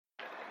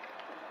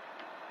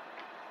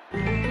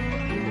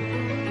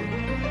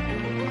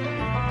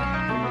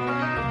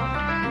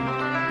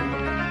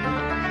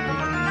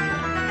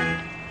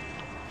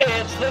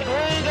the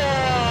Glue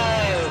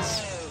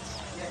Guys!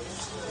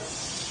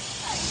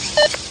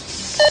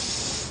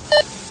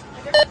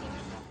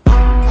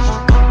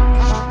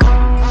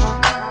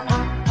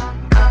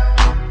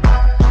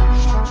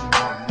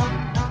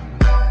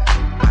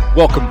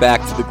 Welcome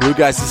back to the Glue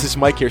Guys. This is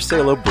Mike here. Say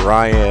hello,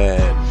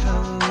 Brian.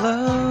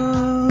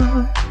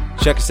 Hello.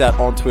 Check us out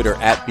on Twitter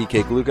at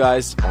BK Glue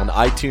Guys, on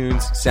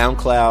iTunes,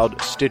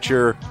 SoundCloud,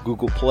 Stitcher,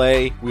 Google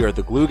Play. We are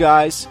the Glue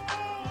Guys.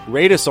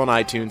 Rate us on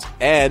iTunes,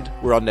 and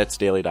we're on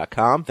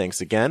netsdaily.com. Thanks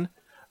again.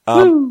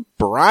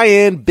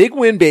 Brian, big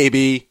win,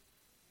 baby.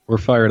 We're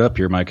fired up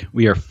here, Mike.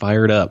 We are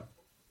fired up.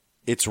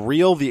 It's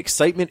real. The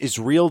excitement is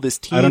real. This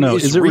team I don't know.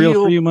 Is it real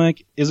for you,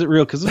 Mike? Is it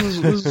real? Because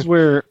this is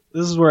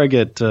where I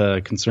get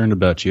concerned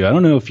about you. I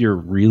don't know if you're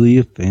really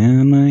a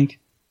fan, Mike.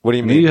 What do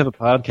you I know mean? you have a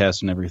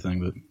podcast and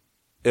everything, but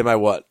Am I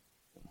what?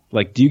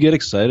 like, do you get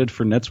excited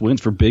for Nets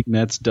wins, for big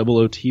Nets double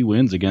OT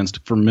wins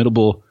against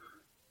formidable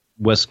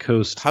West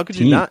Coast How could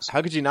teams? you not?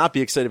 How could you not be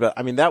excited about?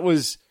 I mean, that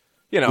was,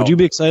 Would you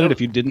be excited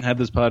if you didn't have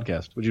this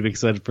podcast? Would you be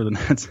excited for the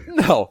Nets?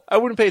 No, I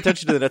wouldn't pay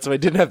attention to the Nets if I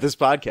didn't have this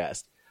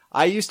podcast.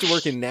 I used to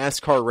work in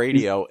NASCAR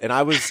radio, and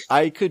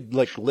I could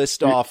like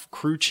list off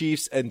crew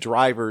chiefs and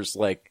drivers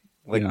like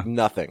Yeah.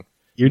 nothing.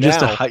 You're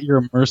just Now- you're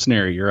a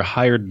mercenary. You're a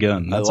hired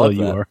gun. That's I love all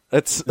you that. are.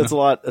 That's a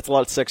lot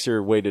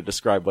sexier way to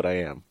describe what I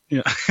am.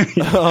 Yeah.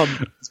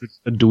 Um,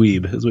 A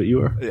dweeb is what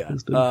you are. yeah.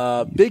 Just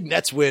a- Big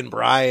Nets win,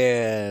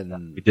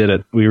 Brian. We did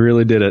it. We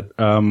really did it.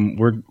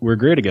 We're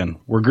great again.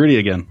 We're gritty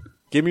again.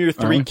 Give me your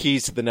three Alright.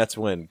 keys to the Nets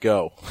win.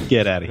 Go.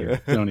 Get out of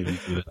here. Don't even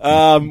do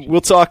it.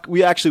 We'll talk.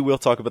 We actually will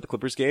talk about the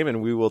Clippers game,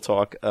 and we will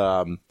talk. We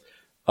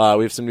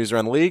have some news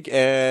around the league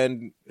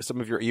and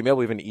some of your email.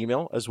 We have an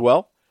email as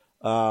well.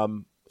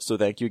 So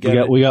thank you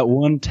again. We got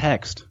one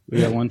text.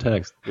 We got one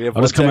text. We have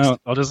I'll one just come text.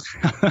 out.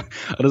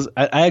 I'll just.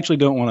 I actually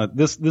don't want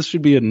to. This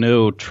should be a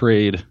no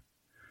trade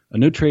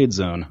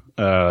zone.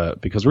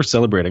 Because we're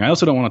celebrating. I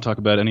also don't want to talk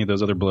about any of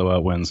those other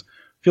blowout wins.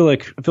 I feel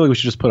like we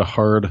should just put a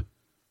hard,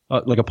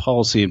 like a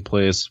policy in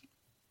place.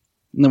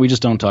 And then we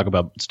just don't talk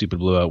about stupid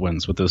blowout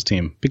wins with this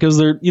team because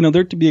they're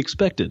to be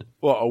expected.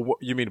 Well,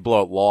 you mean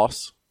blowout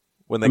loss?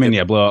 When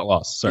they Blowout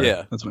loss. Sorry.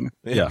 Yeah. That's what I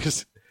mean. Yeah.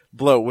 because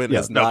blowout win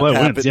has not blowout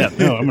happened. wins. Yeah.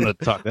 No, I'm going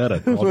to talk that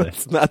up all day.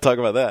 Let's not talk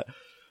about that.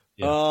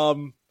 Yeah.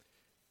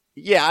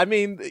 Yeah, I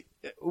mean,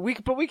 we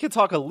could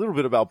talk a little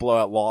bit about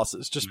blowout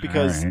losses just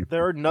because All right.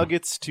 there are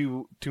nuggets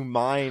to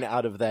mine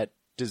out of that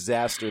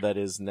disaster that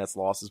is Nets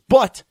losses.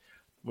 But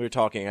we're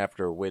talking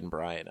after a win,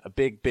 Brian, a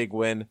big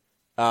win.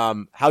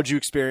 How'd you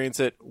experience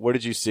it? What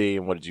did you see,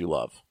 and what did you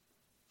love?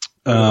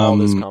 Where did all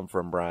this come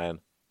from, Brian?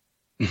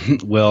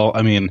 Well,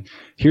 I mean,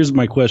 here's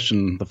my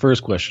question. The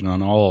first question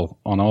on all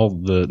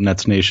the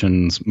Nets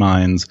Nation's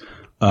minds: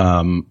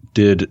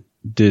 Did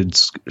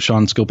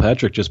Sean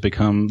Skilpatrick just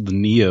become the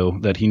Neo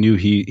that he knew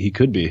he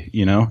could be?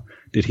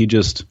 Did he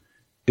just?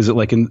 Is it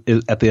like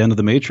at the end of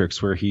the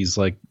Matrix where he's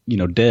like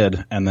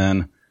dead and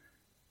then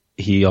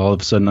he all of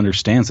a sudden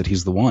understands that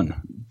he's the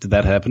one? Did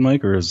that happen,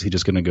 Mike, or is he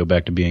just going to go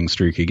back to being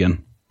streaky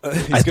again?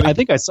 I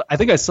think I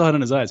saw it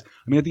in his eyes.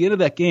 I mean, at the end of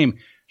that game,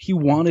 he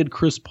wanted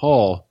Chris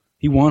Paul.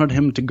 He wanted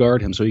him to guard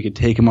him so he could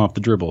take him off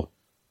the dribble.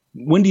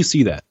 When do you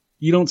see that?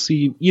 You don't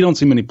see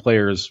many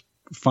players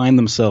find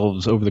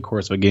themselves over the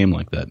course of a game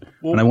like that.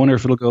 Well, and I wonder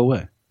if it'll go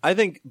away. I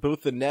think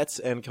both the Nets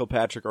and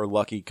Kilpatrick are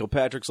lucky.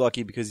 Kilpatrick's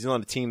lucky because he's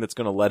on a team that's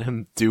going to let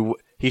him do.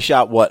 He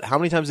shot what? How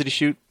many times did he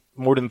shoot?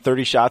 More than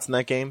 30 shots in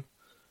that game.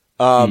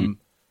 And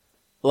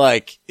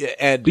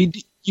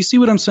You see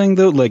what I'm saying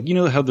though? Like,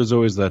 how there's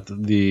always that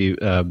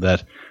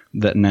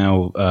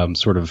now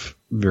sort of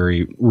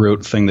very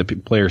rote thing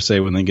that players say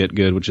when they get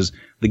good, which is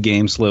the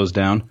game slows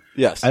down.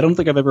 yes, I don't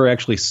think I've ever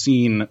actually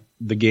seen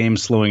the game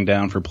slowing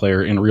down for a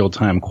player in real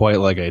time quite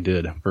like I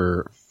did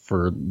for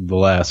the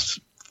last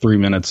 3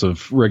 minutes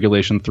of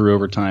regulation through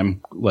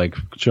overtime, like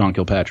Sean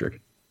Kilpatrick.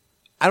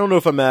 I don't know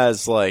if I'm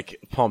as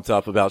pumped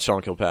up about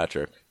Sean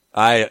Kilpatrick.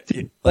 That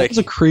was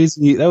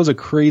a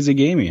crazy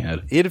game he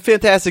had. He had a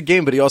fantastic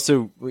game, but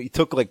he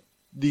took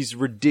these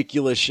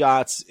ridiculous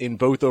shots in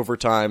both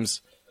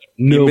overtimes.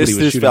 Nobody missed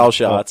was his shooting foul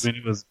the ball. shots. I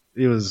mean,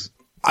 it was.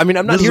 I mean,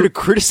 I'm not This here is- to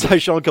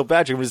criticize Sean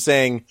Kilpatrick. I'm just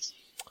saying,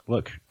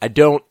 Look, I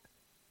don't.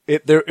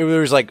 There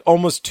was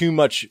almost too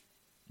much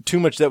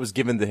that was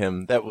given to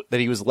him that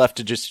he was left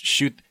to just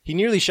shoot. He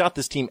nearly shot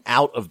this team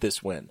out of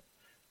this win.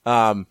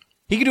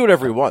 He can do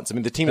whatever he wants. I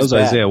mean, the team that is was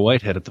bad. Isaiah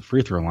Whitehead at the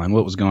free throw line.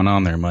 What was going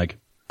on there, Mike?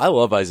 I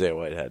love Isaiah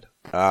Whitehead.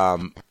 How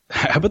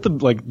about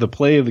the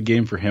play of the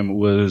game for him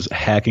was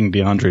hacking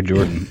DeAndre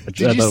Jordan. Did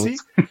you see?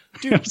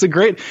 Dude,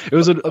 it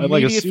was a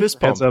immediate super fist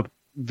bump. heads up,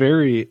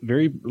 very,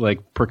 very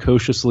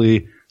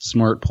precociously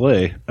smart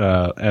play.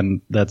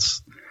 And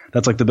that's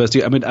like the best.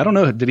 I mean, I don't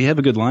know. Did he have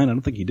a good line? I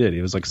don't think he did.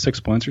 He was 6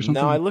 points or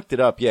something. No, I looked it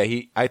up. Yeah,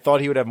 I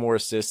thought he would have more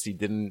assists. He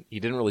didn't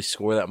really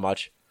score that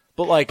much.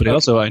 But But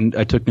also, I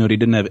took note he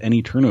didn't have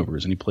any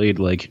turnovers, and he played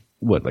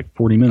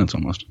 40 minutes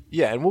almost.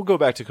 yeah, and we'll go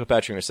back to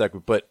Kilpatrick in a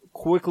second, but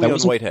quickly That on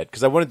was- Whitehead,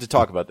 because I wanted to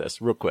talk about this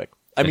real quick.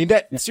 I mean,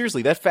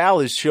 seriously, that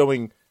foul is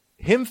showing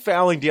him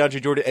fouling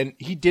DeAndre Jordan, and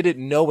he did it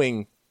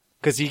knowing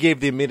because he gave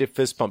the immediate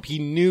fist pump. He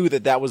knew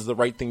that was the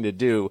right thing to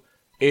do,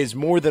 is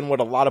more than what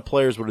a lot of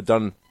players would have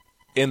done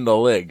in the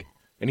league.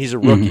 And he's a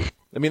rookie.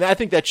 Mm-hmm. I mean, I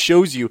think that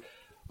shows you.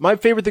 My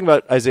favorite thing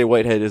about Isaiah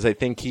Whitehead is I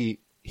think he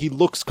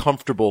looks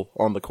comfortable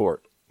on the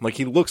court. Like,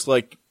 he looks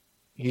like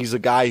he's a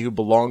guy who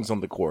belongs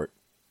on the court.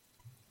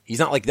 He's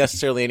not like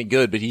necessarily any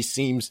good, but he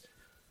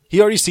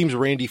already seems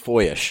Randy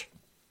Foye-ish.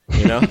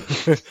 You know,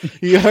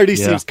 he already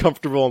seems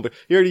comfortable.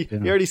 He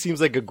already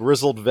seems like a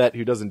grizzled vet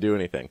who doesn't do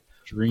anything.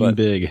 Dream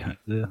big.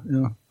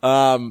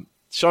 Yeah.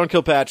 Sean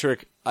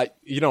Kilpatrick,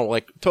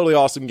 totally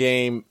awesome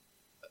game.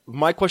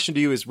 My question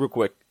to you is real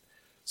quick.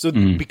 So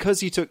because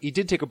he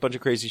did take a bunch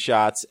of crazy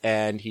shots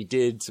and he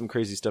did some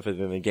crazy stuff at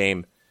the end of the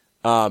game.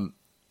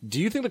 Do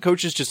you think the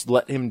coaches just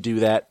let him do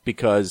that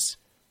because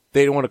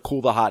they didn't want to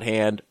cool the hot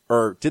hand,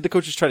 or did the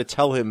coaches try to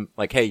tell him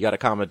like, "Hey, you got to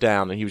calm it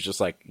down," and he was just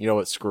like, "You know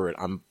what? Screw it.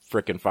 I'm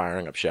frickin'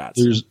 firing up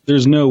shots."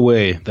 There's no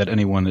way that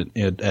anyone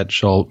at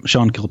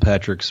Sean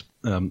Kilpatrick's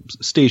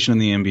station in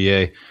the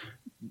NBA,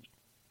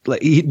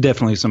 like,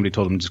 somebody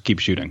told him just keep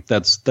shooting.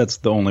 That's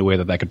the only way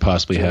that could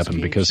possibly happen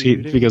because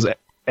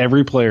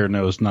every player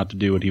knows not to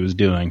do what he was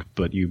doing,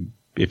 but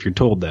if you're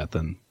told that,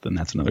 then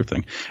that's another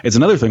thing. It's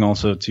another thing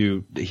also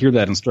to hear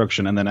that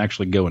instruction and then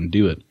actually go and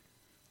do it,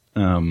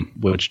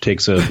 which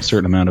takes a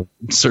certain amount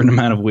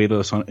of weight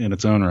in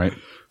its own right.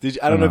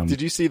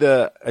 Did you see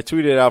I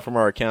tweeted it out from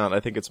our account.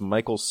 I think it's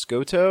Michael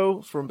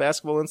Scotto from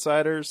Basketball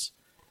Insiders,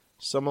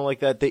 someone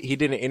like that. He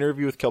did an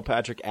interview with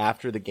Kilpatrick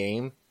after the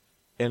game,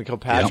 and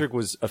Kilpatrick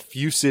was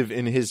effusive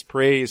in his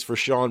praise for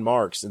Sean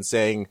Marks and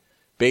saying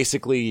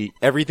basically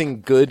everything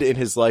good in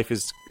his life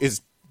is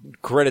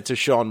credit to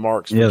Sean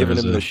Marks for giving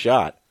him the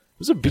shot. It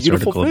was a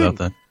beautiful thing. About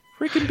that.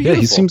 Freaking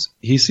beautiful. Yeah,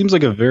 he seems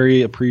like a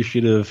very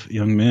appreciative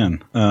young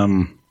man.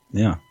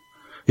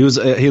 He was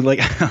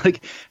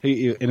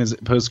in his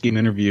post-game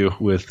interview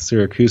with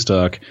Sarah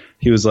Kustok,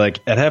 he was like,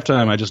 at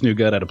halftime, I just knew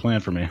God had a plan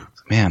for me.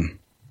 Man,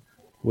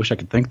 wish I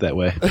could think that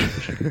way. I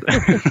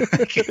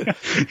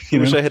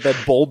wish I had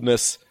that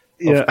boldness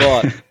of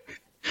thought.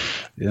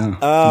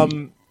 Yeah.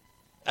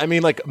 I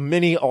mean, like,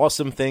 many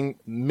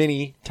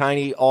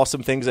tiny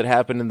awesome things that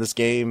happened in this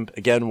game.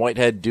 Again,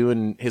 Whitehead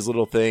doing his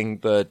little thing.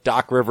 The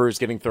Doc Rivers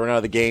getting thrown out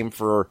of the game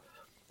for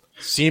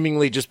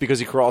seemingly just because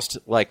he crossed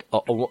like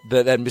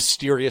that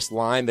mysterious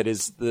line that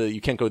is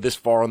you can't go this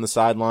far on the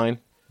sideline,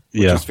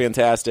 which is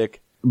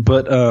fantastic.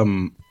 But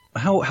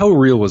how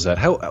real was that?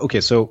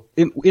 So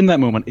in that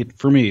moment,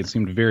 for me, it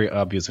seemed very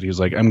obvious that he was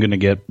like, I'm going to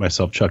get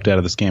myself chucked out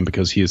of this game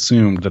because he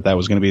assumed that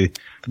was going to be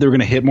that they were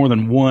going to hit more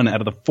than one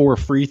out of the 4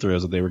 free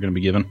throws that they were going to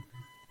be given.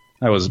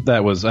 I was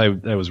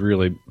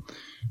really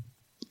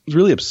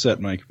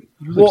upset, Mike.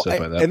 Upset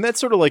by that. And that's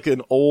sort of like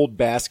an old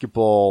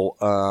basketball,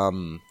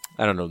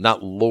 I don't know,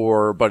 not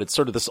lore, but it's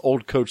sort of this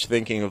old coach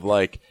thinking of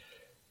like,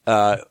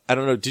 I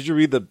don't know. Did you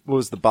read what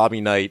was the Bobby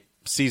Knight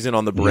Season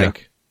on the Brink?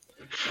 Yeah.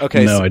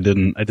 Okay. No, I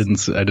didn't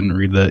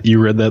read that. You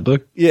read that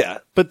book? Yeah.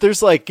 But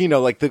there's like,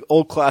 like the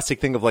old classic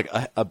thing of like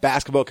a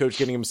basketball coach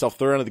getting himself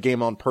thrown out of the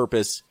game on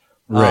purpose.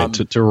 Right.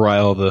 To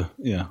rile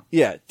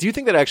Yeah. Do you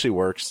think that actually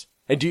works?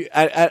 And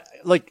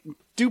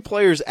do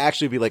players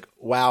actually be like,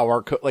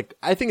 wow,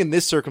 I think in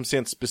this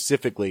circumstance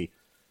specifically,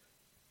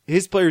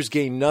 his players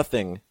gain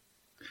nothing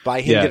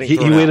by him getting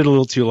thrown he waited out. a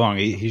little too long.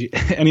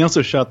 And he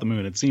also shot the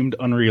moon. It seemed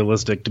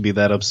unrealistic to be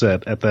that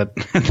upset at that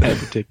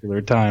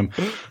particular time.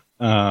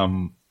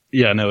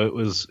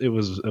 It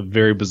was a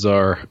very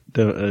bizarre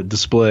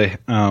display.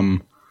 I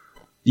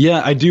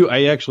do.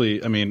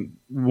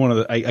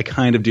 I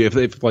kind of do.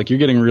 If like you're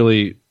getting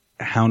really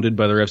hounded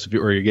by the refs,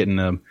 or you're getting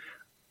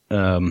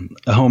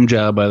a home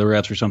job by the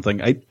refs or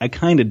something, I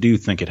kind of do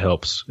think it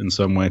helps in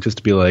some way, just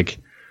to be like,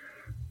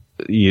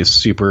 you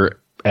super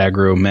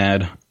aggro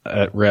mad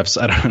at refs.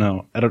 I don't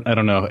know. I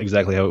don't know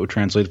exactly how it would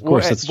translate. Of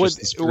course, that's just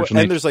the spiritual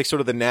nature. And there's like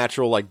sort of the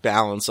natural like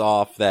balance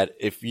off that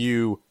if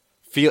you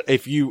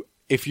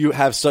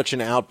have such an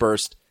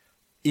outburst,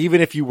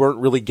 even if you weren't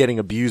really getting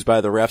abused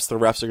by the refs are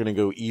going to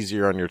go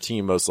easier on your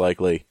team most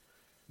likely.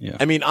 Yeah.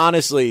 I mean,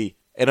 honestly,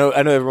 I know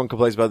everyone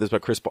complains about this,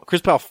 but Chris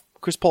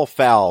Paul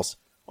fouls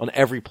on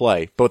every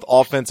play, both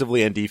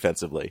offensively and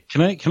defensively.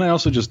 Can I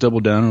also just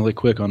double down really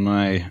quick on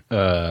my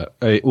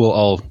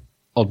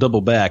I'll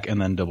double back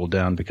and then double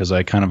down because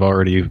I kind of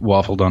already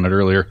waffled on it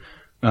earlier.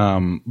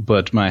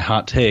 But my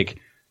hot take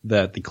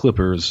that the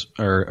Clippers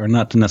are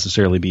not to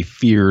necessarily be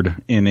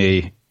feared in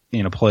a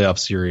playoff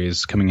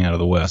series coming out of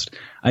the West.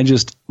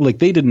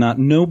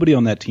 Nobody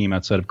on that team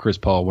outside of Chris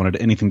Paul wanted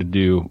anything to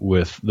do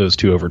with those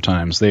 2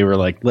 overtimes. They were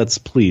like, let's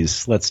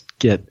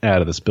get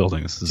out of this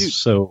building. This is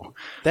so.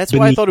 That's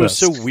why I thought it was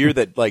so weird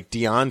that like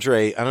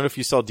DeAndre, I don't know if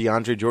you saw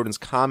DeAndre Jordan's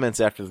comments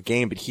after the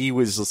game, but he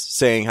was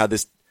saying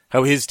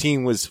how his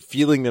team was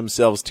feeling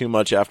themselves too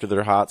much after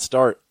their hot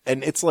start.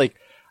 And it's like,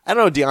 I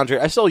don't know,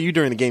 DeAndre, I saw you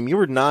during the game. You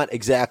were not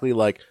exactly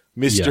like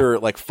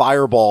Mr. like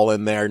Fireball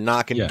in there,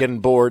 getting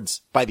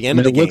boards by the end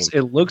of the game.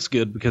 It looks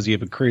good because you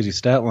have a crazy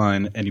stat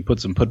line and you put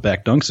some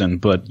putback dunks in,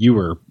 but you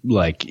were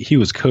like, he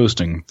was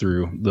coasting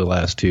through the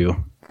last 2.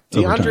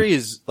 DeAndre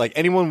is like,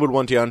 anyone would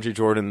want DeAndre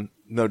Jordan,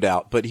 no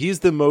doubt, but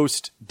he's the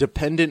most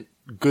dependent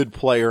good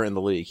player in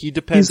the league. He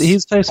depends.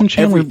 He's Tyson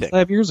Chandler everything.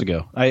 5 years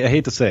ago. I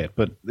hate to say it,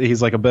 but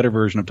he's like a better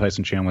version of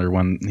Tyson Chandler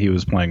when he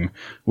was playing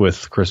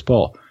with Chris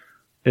Paul.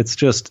 It's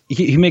just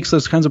he makes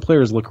those kinds of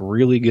players look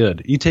really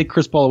good. You take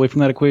Chris Paul away from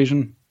that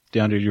equation,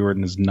 DeAndre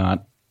Jordan is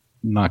not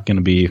going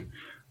to be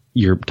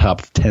your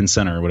top 10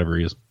 center or whatever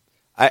he is.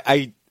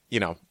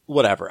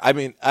 Whatever. I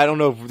mean, I don't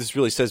know if this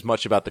really says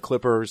much about the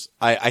Clippers.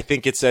 I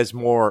think it says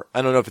more.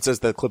 I don't know if it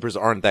says that the Clippers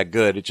aren't that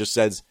good. It just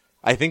says,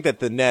 I think that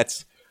the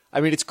Nets,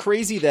 I mean, it's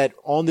crazy that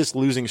on this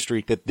losing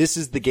streak that this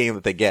is the game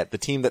that they get. The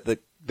team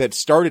that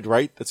started,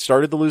 right? That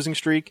started the losing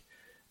streak.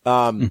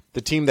 The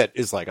team that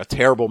is like a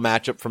terrible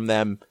matchup from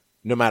them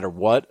no matter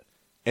what.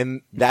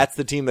 And that's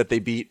the team that they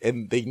beat.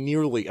 And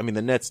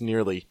the Nets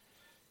nearly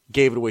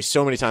gave it away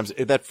so many times.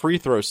 That free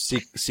throw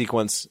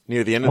sequence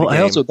near the end of the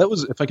game. That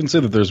was, if I can say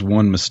that there's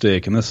one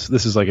mistake, and this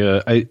is like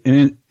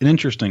an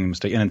interesting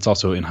mistake, and it's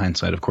also in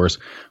hindsight, of course,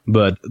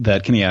 but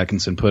that Kenny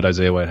Atkinson put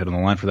Isaiah Whitehead on the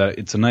line for that.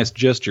 It's a nice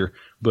gesture,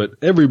 but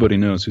everybody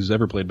knows who's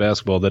ever played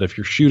basketball that if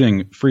you're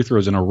shooting free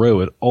throws in a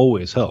row, it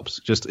always helps.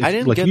 I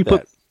didn't get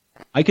that.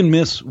 I can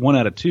miss 1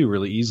 out of 2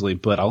 really easily,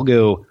 but I'll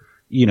go,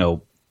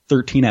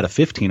 13 out of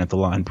 15 at the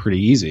line pretty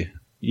easy,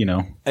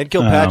 And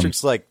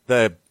Kilpatrick's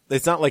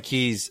it's not like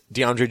he's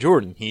DeAndre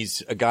Jordan.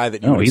 He's a guy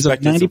that he's a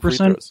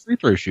 90% free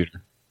throw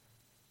shooter.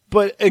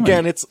 But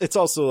again, it's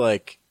also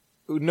like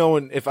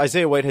if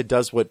Isaiah Whitehead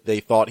does what they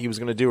thought he was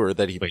going to do, or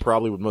that he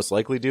probably would most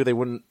likely do, they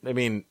wouldn't. I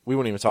mean, we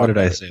wouldn't even talk. Why did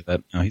about I it. say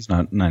that? No, he's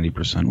not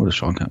 90%. What does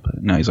Sean Kemp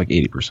put? No, he's like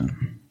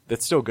 80%.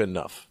 That's still good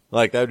enough.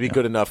 Like that would be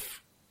good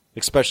enough.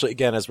 Especially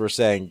again, as we're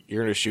saying,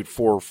 you're going to shoot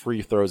 4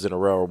 free throws in a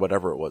row or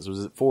whatever it was.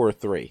 Was it 4 or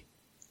 3?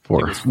 4.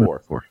 It was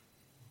 4. 4.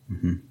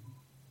 Mm-hmm.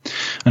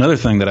 Another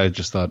thing that I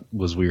just thought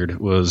was weird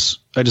was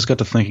I just got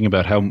to thinking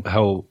about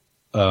how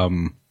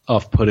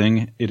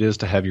off-putting it is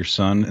to have your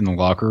son in the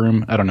locker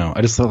room. I don't know.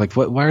 I just thought, like,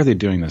 why are they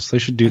doing this? They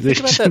should do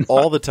this. I think about that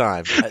all the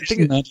time. I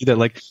think not do that.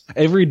 Like,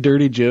 every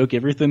dirty joke,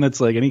 everything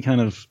that's like any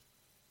kind of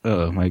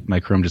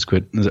my Chrome just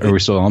quit. Are we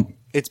still on?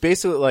 It's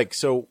basically like,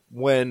 so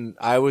when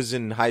I was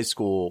in high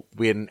school,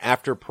 we had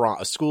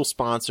a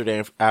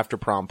school-sponsored after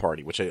prom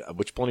party, which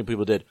plenty of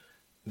people did,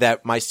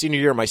 that my senior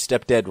year, my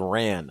stepdad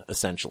ran,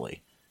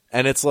 essentially.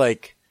 And it's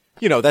like,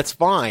 that's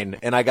fine.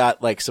 And I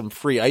got like some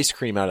free ice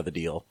cream out of the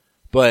deal,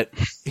 but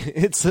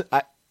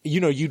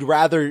you'd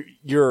rather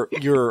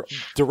your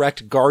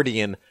direct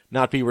guardian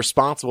not be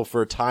responsible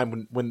for a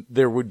time when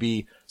there would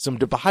be some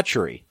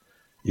debauchery.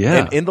 Yeah.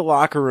 And in the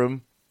locker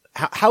room,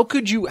 how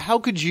could you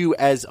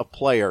as a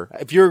player,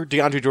 if you're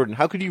DeAndre Jordan,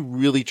 how could you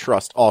really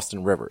trust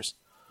Austin Rivers?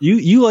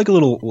 You like a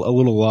little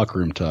locker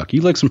room talk.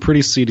 You like some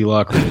pretty seedy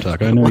locker room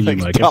talk. I know you,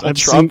 Mike.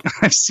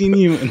 I've seen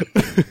you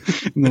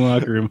in the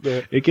locker room.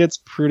 It gets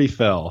pretty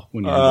foul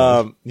when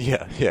you're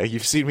yeah.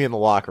 You've seen me in the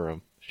locker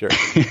room, sure.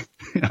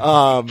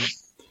 At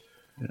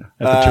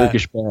the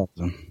Turkish baths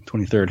on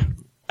 23rd.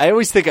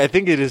 I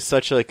think it is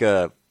such like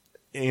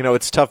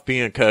it's tough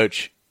being a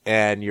coach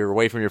and you're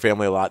away from your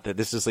family a lot. That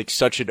this is like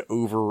such an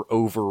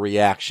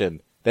overreaction.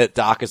 That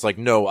Doc is like,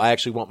 no, I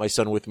actually want my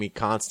son with me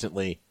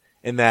constantly,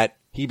 and that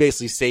he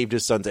basically saved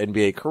his son's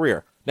NBA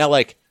career. Now,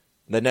 like,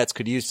 the Nets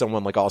could use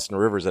someone like Austin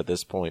Rivers at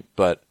this point,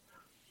 but,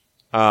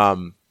 by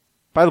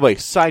the way,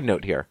 side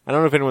note here. I don't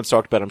know if anyone's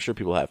talked about it. I'm sure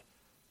people have.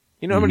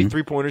 You know how many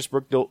 3-pointers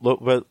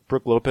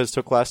Brooke Lopez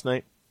took last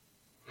night?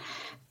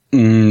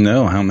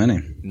 No, how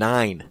many?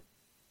 9.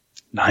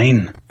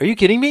 9? Are you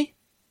kidding me?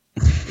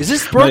 Is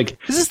this Brooke?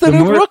 Like, is this the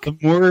new Brooke? The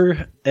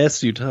more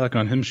S you talk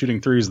on him shooting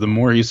threes, the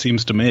more he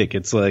seems to make.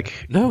 It's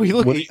like... No,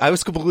 I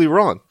was completely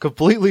wrong.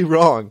 Completely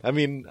wrong. I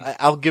mean,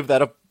 I'll give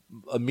that up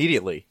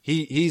immediately.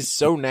 He's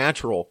so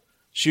natural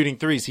shooting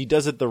threes. He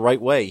does it the right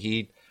way.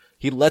 He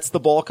lets the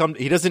ball come.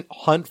 He doesn't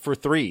hunt for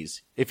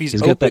threes. If he's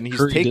open,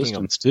 he's taking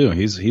them. Too.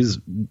 He's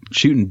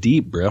shooting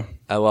deep, bro.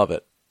 I love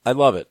it.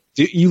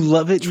 You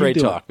love it? Trade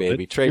talk,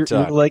 baby. Trade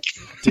talk. You're like...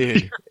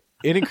 Dude,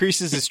 it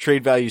increases his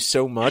trade value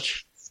so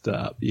much.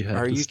 Stop.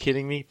 Are you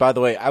kidding me? By the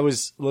way, I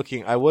was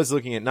looking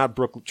at not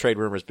Brooke trade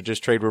rumors, but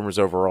just trade rumors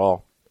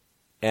overall.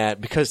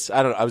 And because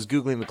I was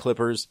Googling the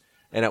Clippers,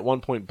 and at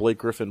one point Blake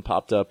Griffin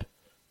popped up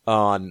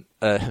on,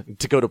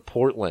 to go to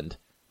Portland.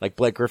 Like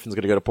Blake Griffin's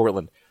going to go to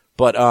Portland.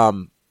 But, I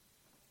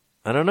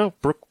don't know.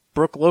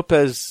 Brooke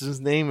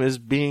Lopez's name is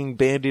being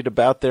bandied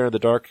about there in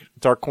the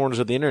dark corners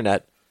of the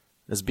internet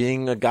as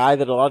being a guy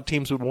that a lot of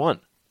teams would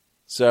want.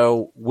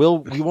 So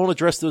we won't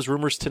address those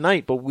rumors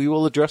tonight, but we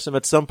will address them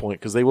at some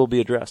point because they will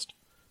be addressed.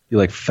 You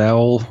like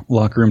foul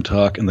locker room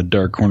talk in the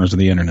dark corners of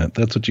the internet.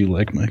 That's what you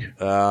like, Mike.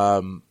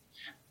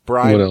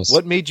 Brian,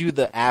 what made you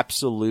the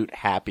absolute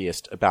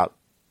happiest about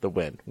the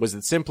win? Was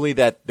it simply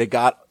that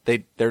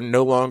they're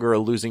no longer a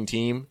losing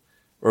team,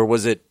 or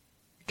was it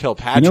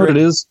Kilpatrick? You know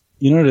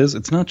what it is?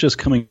 It's not just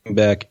coming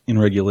back in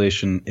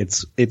regulation.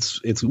 It's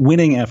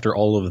winning after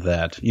all of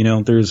that.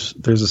 There's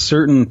a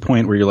certain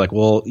point where you're like,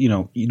 well,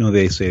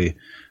 they say,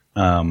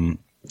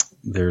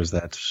 there's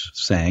that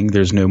saying,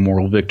 there's no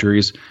moral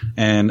victories.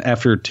 And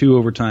after 2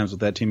 overtimes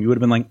with that team, you would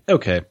have been like,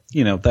 okay,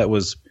 that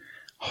was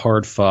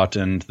hard fought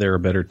and they're a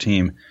better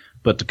team.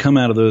 But to come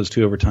out of those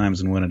 2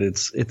 overtimes and win it,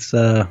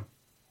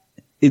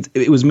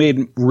 it was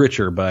made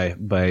richer by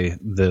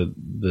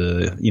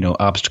the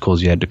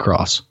obstacles you had to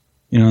cross.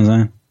 You know what I'm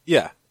saying?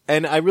 Yeah.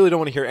 And I really don't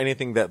want to hear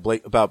anything that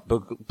about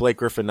Blake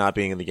Griffin not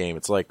being in the game.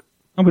 It's like,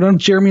 oh, we don't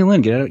have Jeremy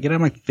Lin. Get out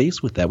of my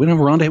face with that. We don't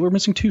have Rondae. We're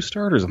missing 2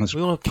 starters on this. We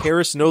don't have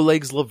Karis No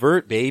Legs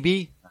LeVert,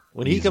 baby.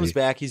 When he Easy. comes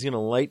back, he's going to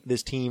light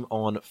this team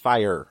on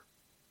fire.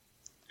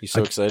 You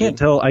so excited? I can't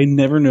tell. I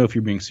never know if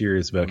you're being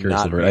serious about Karis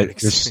Not LeVert. being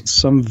There's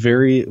some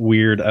very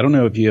weird. I don't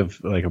know if you have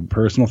like a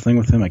personal thing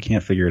with him. I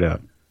can't figure it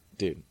out.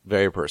 Dude,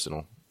 very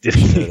personal. Did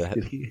You know he, that.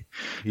 did he,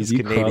 He's have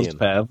you Canadian. crossed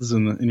paths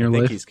in your I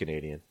think life? he's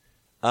Canadian.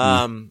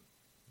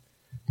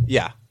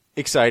 Yeah,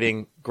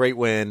 exciting, great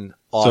win,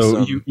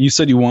 awesome. So you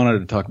said you wanted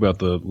to talk about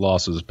the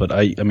losses, but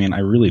I mean, I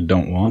really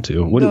don't want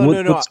to.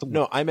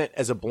 No. I meant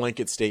as a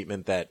blanket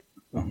statement that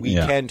we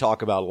Yeah. can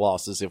talk about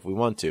losses if we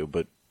want to,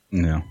 but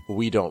No.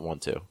 we don't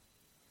want to.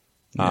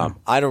 Yeah.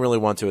 I don't really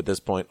want to at this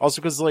point.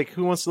 Also, because like,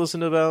 who wants to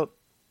listen about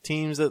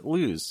teams that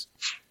lose?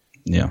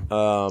 Yeah.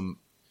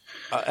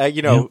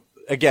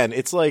 Again,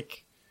 it's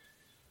like,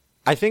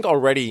 I think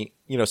already,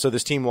 so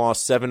this team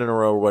lost 7 in a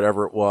row or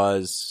whatever it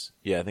was.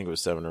 Yeah, I think it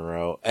was 7 in a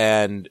row.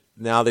 And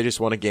now they just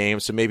won a game.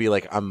 So maybe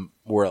like I'm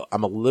a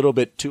little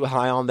bit too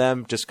high on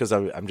them just because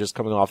I'm just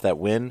coming off that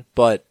win.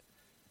 But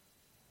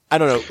I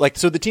don't know. Like,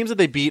 so the teams that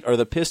they beat are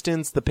the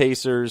Pistons, the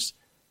Pacers,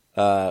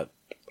 I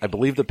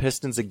believe the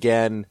Pistons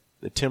again,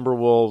 the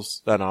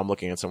Timberwolves. No, I'm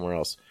looking at somewhere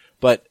else.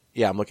 But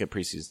yeah, I'm looking at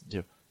preseason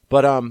too.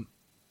 But,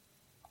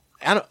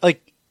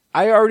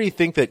 I already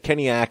think that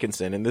Kenny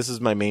Atkinson, and this is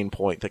my main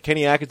point, that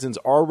Kenny Atkinson's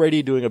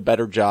already doing a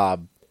better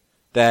job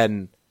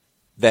than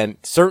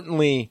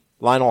certainly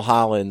Lionel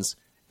Hollins.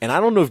 And I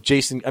don't know if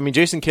Jason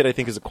Kidd I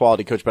think is a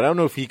quality coach, but I don't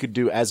know if he could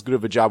do as good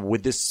of a job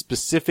with this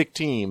specific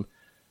team,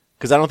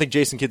 because I don't think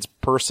Jason Kidd's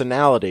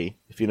personality,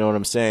 if you know what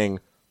I'm saying,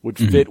 would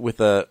fit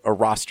with a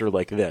roster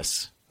like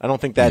this. I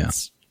don't think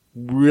that's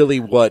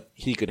really what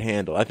he could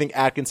handle. I think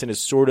Atkinson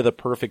is sort of the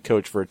perfect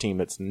coach for a team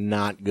that's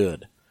not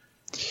good.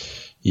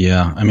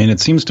 Yeah, I mean, it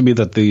seems to be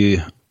that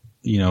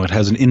it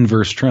has an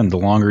inverse trend. The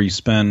longer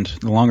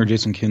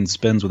Jason Kidd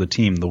spends with a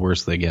team, the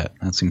worse they get.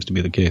 That seems to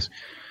be the case.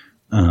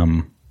 I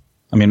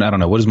mean, I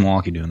don't know. What is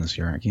Milwaukee doing this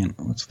year?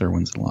 What's their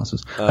wins and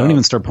losses? I don't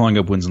even start pulling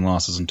up wins and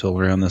losses until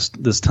around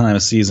this time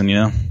of season,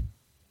 Yeah,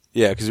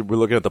 because we're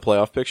looking at the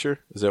playoff picture.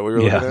 Is that what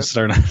you're looking at? Yeah,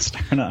 starting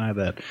to eye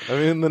that. I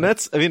mean, the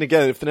Nets. I mean,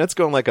 again, if the Nets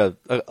go on like a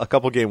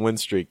couple game win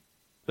streak,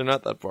 they're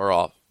not that far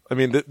off. I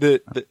mean,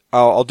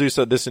 I'll do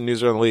this in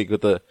News Around the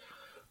League, but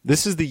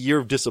this is the year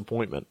of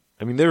disappointment.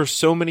 I mean, there are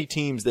so many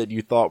teams that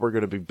you thought were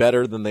going to be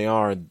better than they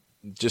are, and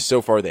just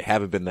so far they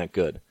haven't been that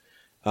good.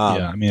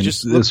 Yeah, I mean,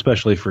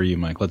 especially for you,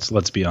 Mike.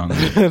 Let's be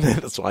honest.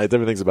 That's why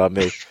everything's about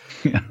me.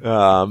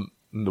 Yeah.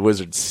 The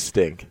Wizards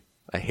stink.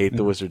 I hate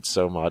the Wizards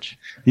so much.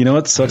 You know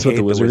what sucks about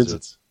the hate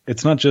Wizards?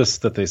 It's not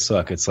just that they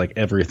suck. It's like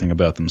everything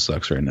about them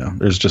sucks right now.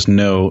 There's just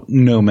no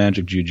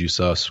magic juju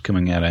sauce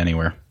coming out of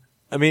anywhere.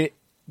 I mean,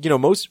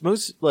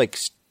 most like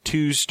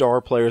 2-star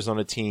players on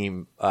a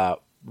team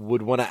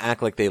would want to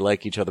act like they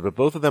like each other, but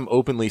both of them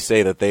openly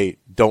say that they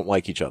don't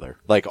like each other.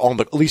 Like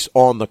at least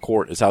on the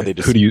court is how they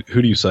just. Who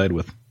do you side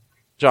with?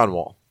 John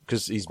Wall,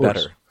 because he's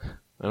better.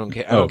 I don't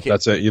care.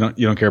 That's it. You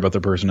don't care about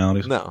their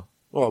personalities. No.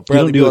 Well,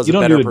 Bradley Beal has a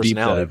better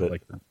personality, but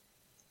like that.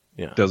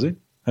 Yeah. Does he?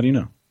 How do you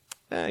know?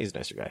 He's a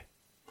nicer guy.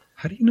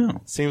 How do you know?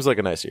 Seems like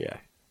a nicer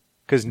guy.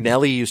 Because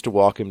Nelly used to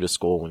walk him to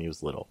school when he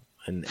was little,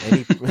 and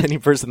any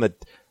person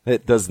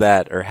that does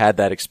that or had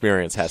that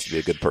experience has to be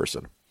a good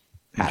person.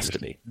 Has to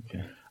be.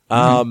 Okay.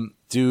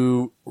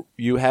 Do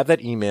you have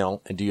that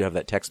email and do you have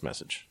that text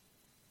message?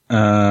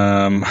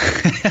 I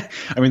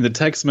mean, the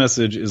text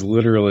message is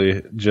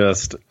literally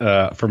just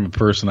from a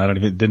person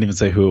didn't even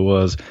say who it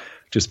was,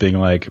 just being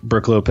like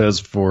Brooke Lopez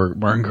for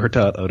Martin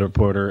Gortat, Otto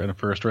Porter, and a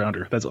first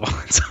rounder. That's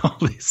all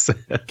they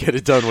said. Get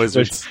it done,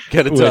 Wizards.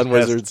 Get it done,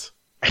 Wizards.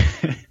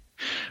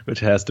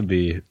 Which has to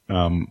be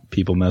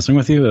people messing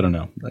with you. I don't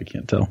know. I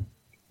can't tell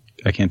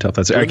if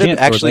that's. I can't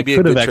actually be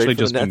a good trade for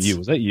just the been Nets. you.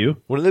 Was that you?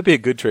 Wouldn't that be a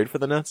good trade for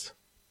the Nets?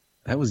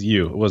 That was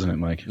you, wasn't it,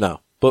 Mike?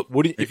 No, but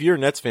if you're a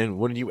Nets fan,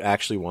 wouldn't you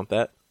actually want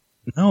that?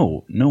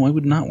 No, I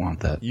would not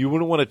want that. You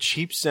wouldn't want a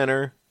cheap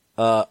center,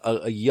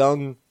 a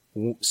young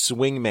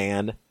swing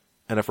man,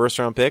 and a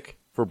first-round pick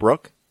for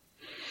Brooke?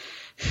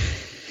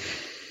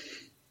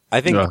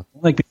 I think.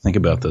 Like to think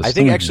about this. I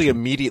think actually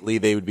immediately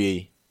they would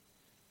be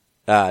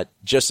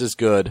just as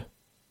good,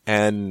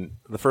 and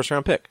the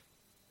first-round pick.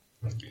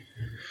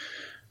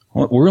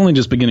 Well, we're only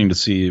just beginning to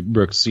see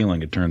Brooks'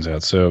 ceiling, it turns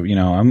out. So,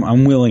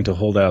 I'm willing to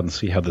hold out and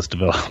see how this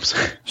develops.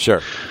 Sure.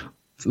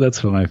 So that's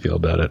how I feel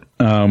about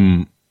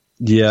it.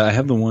 Yeah, I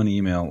have the one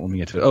email. Let me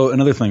get to it. Oh,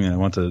 another thing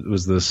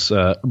was this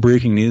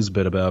breaking news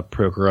bit about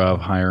Prokhorov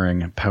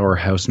hiring a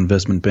powerhouse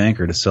investment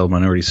banker to sell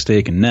minority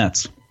stake in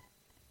Nets.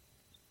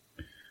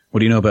 What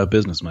do you know about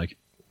business, Mike?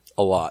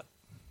 A lot.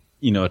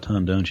 You know a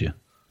ton, don't you?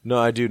 No,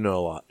 I do know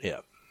a lot. Yeah.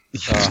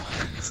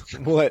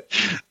 What?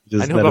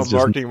 I know about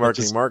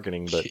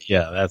marketing, but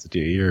yeah, that's it.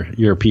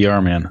 You're a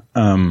PR man.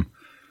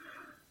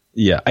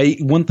 Yeah,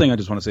 one thing I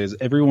just want to say is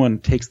everyone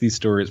takes these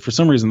stories for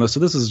some reason. So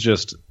this is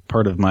just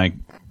part of my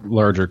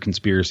larger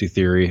conspiracy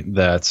theory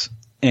that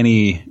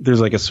there's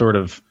like a sort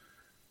of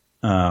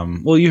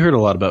well, you heard a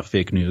lot about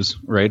fake news,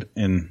 right?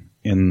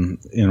 In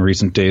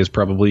recent days,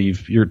 probably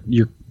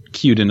you're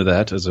cued into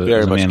that as a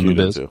man in the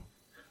biz.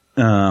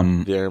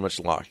 Very much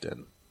locked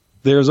in.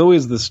 There's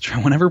always this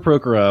whenever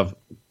Prokhorov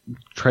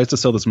tries to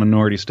sell this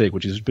minority stake,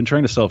 which he's been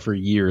trying to sell for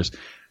years.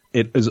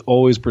 It is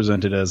always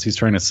presented as he's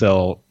trying to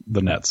sell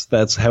the Nets.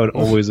 That's how it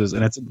always is.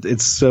 And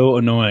it's so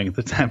annoying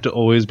to have to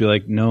always be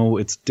like, no,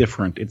 it's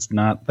different. It's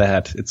not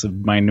that. It's a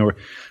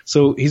minority.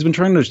 So he's been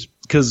trying to,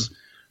 because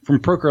from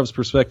Prokhorov's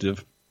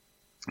perspective,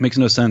 it makes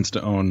no sense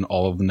to own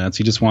all of the Nets.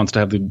 He just wants to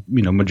have the,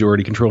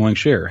 majority controlling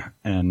share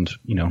and,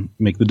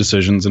 make the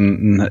decisions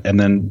and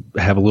then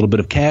have a little bit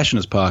of cash in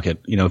his pocket,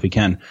 if he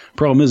can.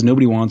 Problem is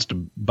nobody wants to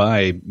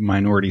buy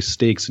minority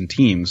stakes in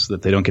teams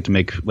that they don't get to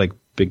make like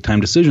big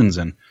time decisions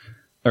in.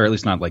 Or at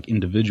least not like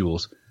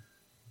individuals.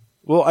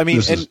 Well, I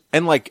mean,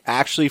 and like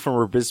actually from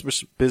a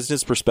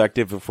business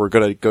perspective, if we're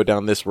going to go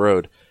down this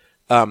road,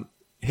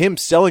 him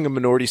selling a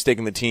minority stake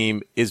in the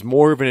team is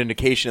more of an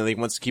indication that he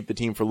wants to keep the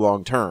team for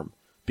long term.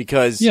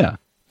 Because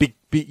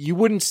you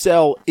wouldn't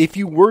sell, if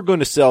you were going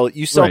to sell,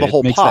 you sell the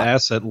whole pot. It makes the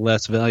asset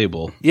less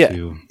valuable. Yeah.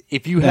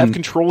 If you have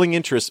controlling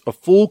interest, a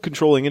full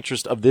controlling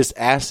interest of this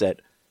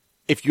asset,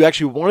 if you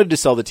actually wanted to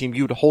sell the team,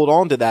 you would hold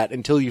on to that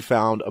until you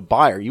found a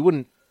buyer. You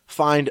wouldn't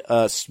find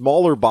a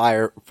smaller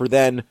buyer for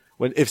then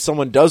if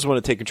someone does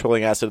want to take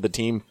controlling asset of the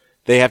team,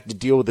 they have to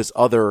deal with this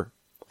other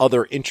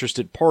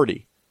interested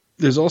party.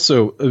 There's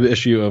also an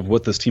issue of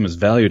what this team is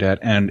valued at,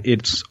 and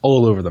it's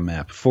all over the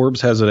map.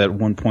 Forbes has it at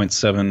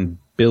 $1.7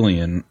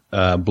 billion.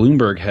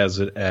 Bloomberg has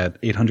it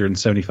at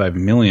 $875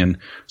 million.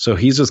 So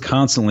he's just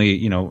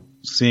constantly,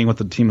 seeing what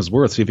the team is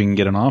worth, see if he can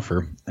get an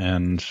offer.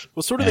 And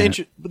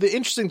the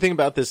interesting thing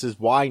about this is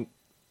why.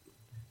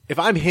 If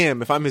I'm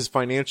his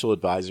financial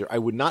advisor, I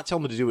would not tell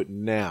him to do it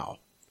now.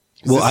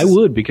 Well, I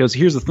would, because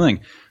here's the thing.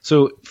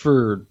 So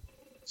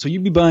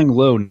you'd be buying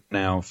low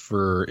now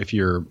for if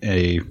you're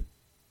an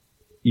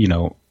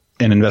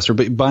investor,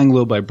 but buying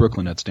low by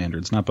Brooklyn net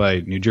standards, not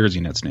by New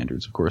Jersey net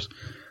standards, of course.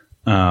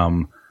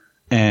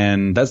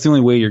 And that's the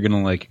only way you're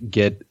going to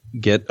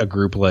get a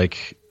group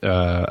like,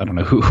 I don't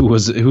know who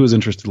was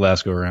interested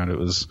last go around. It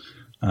was,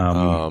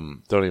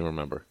 don't even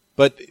remember.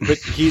 But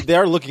they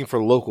are looking for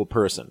a local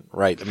person,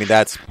 right? I mean,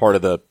 that's part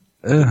of the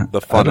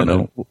fun. I don't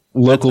know.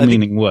 Local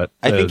meaning what?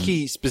 I think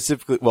he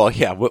specifically. Well,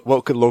 yeah.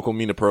 What could local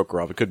mean to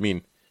Prokhorov? It could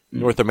mean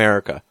North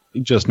America.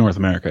 Just North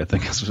America, I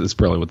think is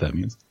probably what that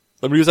means.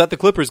 When he was at the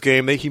Clippers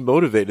game, he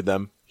motivated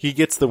them. He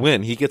gets the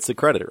win. He gets the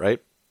credit,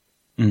 right?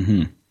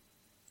 Mm-hmm.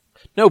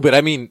 No, but I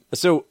mean,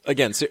 so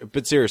again,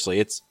 but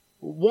seriously,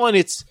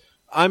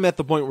 I'm at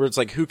the point where it's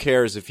like, who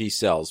cares if he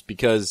sells?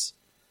 Because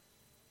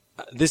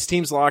this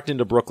team's locked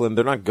into Brooklyn.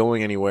 They're not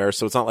going anywhere,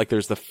 so it's not like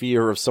there's the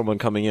fear of someone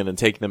coming in and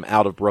taking them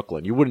out of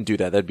Brooklyn. You wouldn't do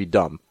that. That'd be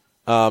dumb.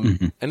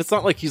 And it's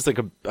not like he's like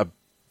a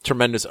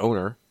tremendous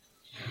owner.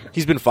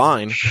 He's been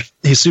fine.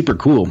 He's super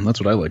cool. That's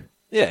what I like.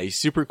 Yeah, he's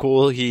super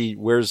cool. He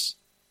wears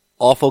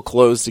awful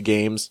clothes to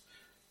games,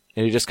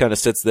 and he just kind of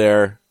sits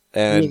there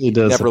and really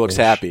never looks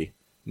happy.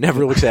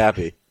 Never looks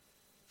happy.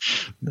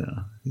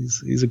 No,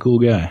 he's a cool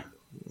guy.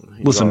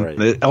 Listen,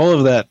 right. All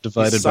of that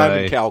divided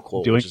by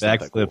Cole, doing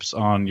backflips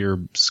on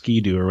your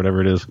ski-doo or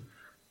whatever it is.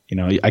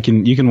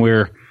 You can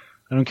wear.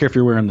 I don't care if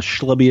you're wearing the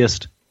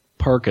schlubbiest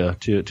parka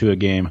to a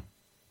game.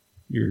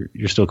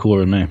 You're still cooler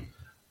than me.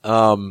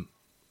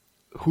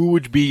 Who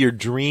would be your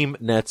dream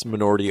Nets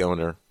minority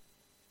owner?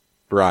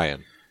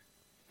 Brian.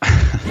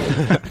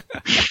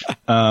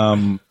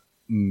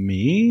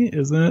 Me?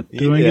 Is that?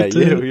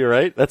 You're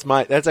right.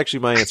 That's actually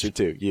my answer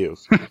too. You.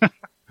 That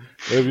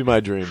would be my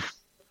dream.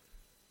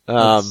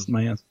 That's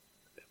my answer.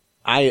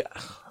 I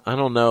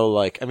don't know.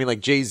 Like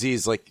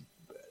Jay-Z's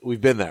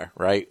we've been there,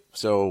 right?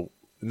 So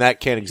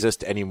that can't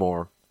exist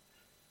anymore.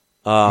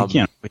 You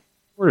can't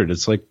afford it.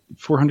 It's like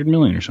 $400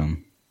 million or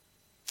something.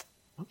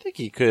 I think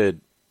he could.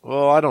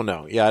 Well, I don't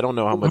know. Yeah, I don't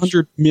know how much.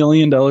 $100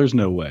 million?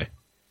 No way.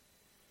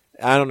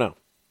 I don't know.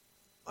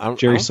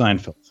 Jerry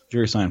Seinfeld.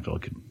 Jerry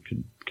Seinfeld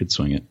could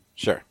swing it.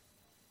 Sure.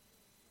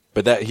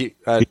 But that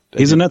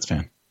he's a Nets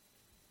fan.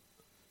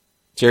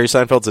 Jerry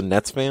Seinfeld's a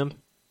Nets fan?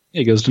 Yeah,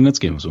 he goes to Nets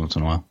games once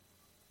in a while.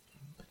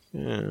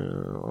 Yeah,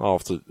 I'll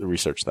have to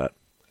research that.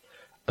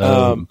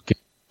 Okay.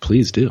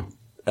 Please do.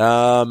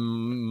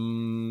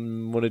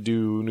 Want to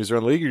do news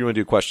around the league, or do you want to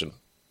do a question?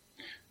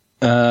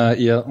 Yeah,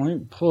 let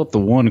me pull up the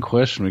one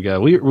question we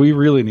got. We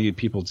really need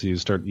people to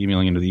start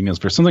emailing into the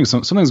emails for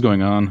something's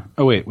going on.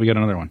 Oh wait, we got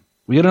another one.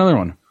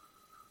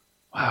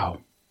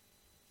 Wow.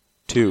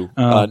 2.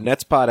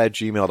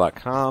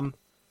 netspod@gmail.com.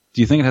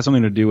 Do you think it has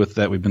something to do with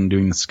that we've been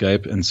doing the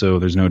Skype and so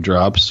there's no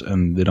drops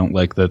and they don't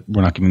like that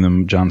we're not giving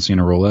them John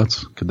Cena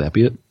rollouts? Could that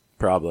be it?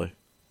 Probably.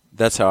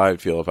 That's how I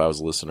would feel if I was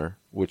a listener,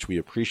 which we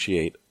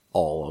appreciate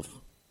all of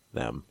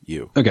them.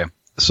 You. Okay,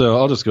 so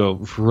I'll just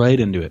go right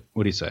into it.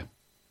 What do you say?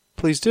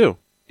 Please do.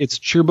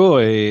 It's your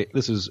boy.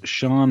 This is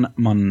Sean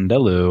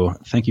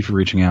Mondello. Thank you for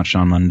reaching out,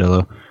 Sean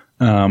Mondello.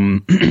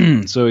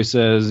 So he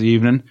says,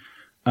 evening.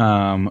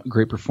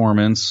 Great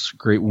performance,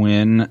 great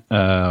win.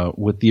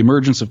 With the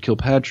emergence of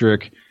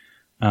Kilpatrick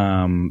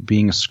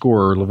being a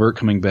scorer, Levert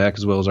coming back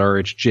as well as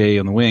RHJ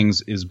on the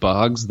wings, is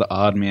Boggs the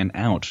odd man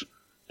out?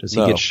 Does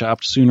he get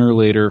shopped sooner or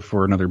later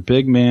for another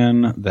big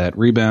man that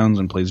rebounds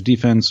and plays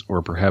defense,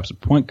 or perhaps a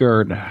point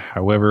guard?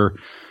 However,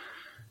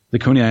 the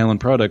Coney Island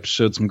product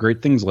showed some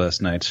great things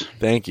last night.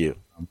 Thank you.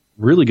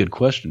 Really good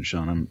question,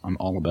 Sean. I'm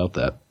all about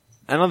that.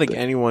 I don't think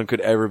anyone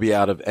could ever be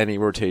out of any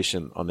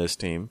rotation on this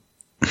team.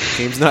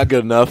 Team's not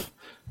good enough.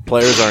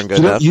 Players aren't good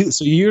enough.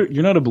 So you're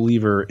not a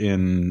believer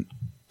in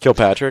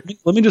Kilpatrick?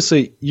 Let me just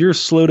say, you're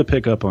slow to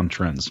pick up on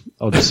trends.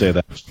 I'll just say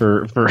that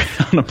for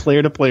on a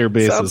player to player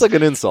basis. Sounds like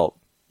an insult.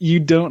 You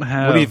don't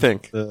have what do you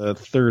think? The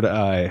third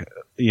eye,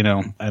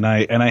 and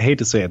I hate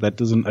to say it, that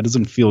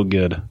doesn't feel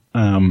good.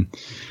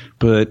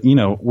 But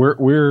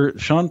where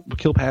Sean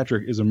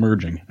Kilpatrick is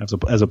emerging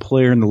as a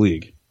player in the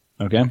league.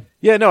 Okay.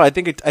 Yeah, no, I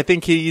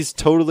think he's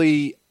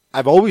totally.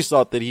 I've always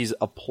thought that he's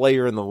a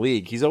player in the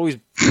league. He's going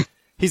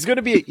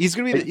to be.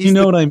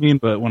 What I mean,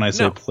 but when I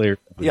say player.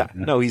 Yeah,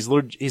 no,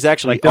 he's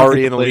actually like,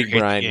 already in the league,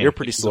 Brian. You're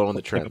pretty slow on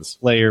the trends.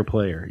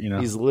 Player.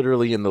 He's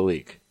literally in the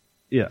league.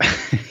 Yeah.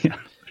 Yeah.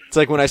 It's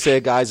like when I say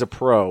a guy's a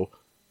pro.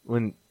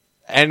 When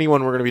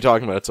anyone we're going to be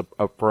talking about, it's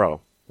a pro.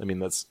 I mean,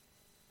 that's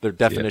their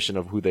definition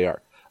of who they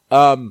are.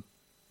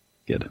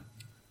 Good.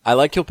 I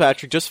like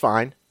Kilpatrick just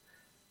fine.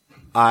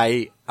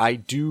 I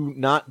do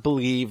not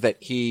believe that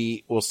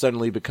he will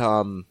suddenly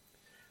become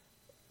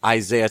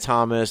Isaiah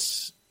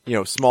Thomas,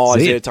 small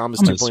Isaiah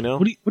Thomas 2.0.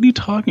 What are you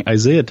talking?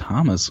 Isaiah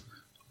Thomas?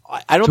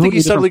 I don't think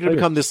he's suddenly going to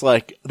become this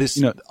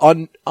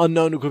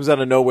unknown who comes out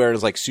of nowhere and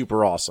is like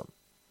super awesome.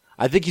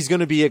 I think he's going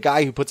to be a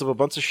guy who puts up a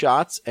bunch of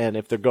shots, and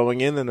if they're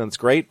going in, then that's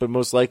great, but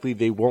most likely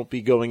they won't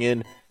be going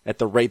in at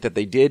the rate that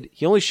they did.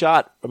 He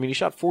shot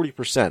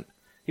 40%.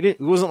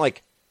 It wasn't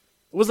like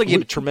he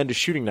had a tremendous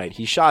shooting night.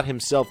 He shot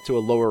himself to a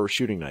lower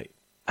shooting night.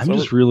 I'm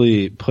just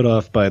really put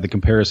off by the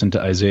comparison to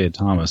Isaiah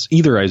Thomas.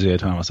 Either Isaiah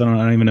Thomas. I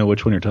don't even know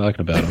which one you're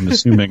talking about. I'm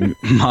assuming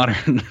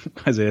modern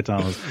Isaiah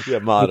Thomas. Yeah,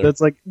 modern. But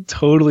that's like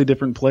totally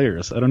different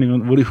players. I don't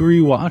even. Who are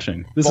you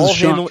watching? This is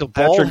Sean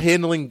Kilpatrick. Ball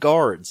handling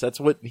guards. That's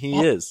what he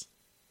is.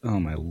 Oh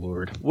my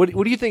lord. What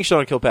do you think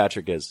Sean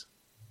Kilpatrick is?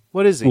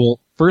 What is he? Well,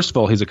 first of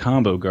all, he's a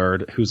combo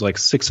guard who's like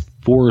 6'4",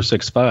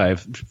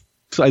 6'5".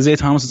 So Isaiah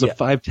Thomas is a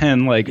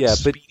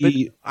 5'10". But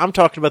I'm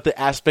talking about the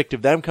aspect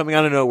of them coming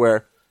out of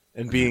nowhere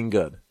and being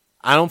good.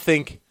 I don't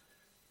think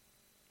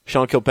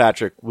Sean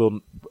Kilpatrick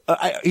will.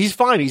 He's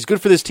fine. He's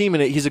good for this team,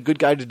 and he's a good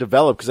guy to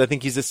develop because I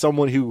think he's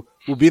someone who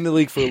will be in the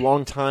league for a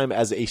long time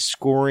as a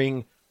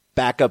scoring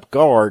backup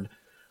guard.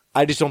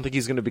 I just don't think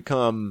he's going to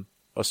become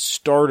a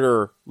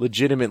starter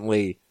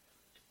legitimately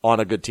on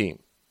a good team.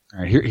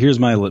 All right, here's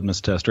my litmus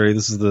test. Right,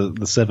 this is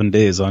the 7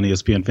 days on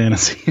ESPN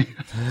Fantasy.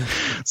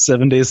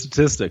 7 day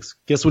statistics.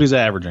 Guess what he's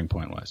averaging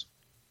point wise?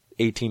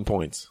 18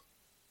 points.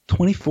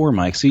 24,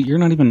 Mike. See, you're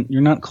not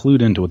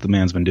clued into what the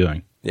man's been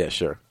doing. Yeah,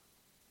 sure.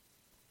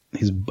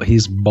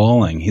 He's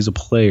balling. He's a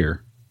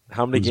player.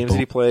 How many games did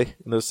he play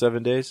in those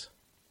 7 days?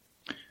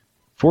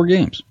 4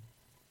 games.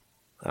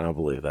 I don't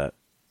believe that.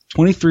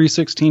 23,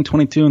 16,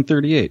 22, and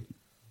 38.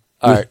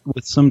 All right.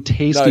 With some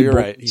tasty. No, you're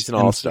right. He's an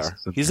all-star.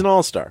 He's an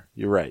all-star.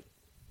 You're right.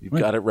 You've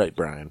got it right,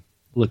 Brian.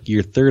 Look,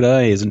 your third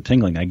eye isn't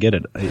tingling. I get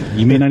it.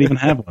 You may not even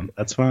have one.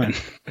 That's fine.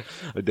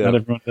 I don't. Not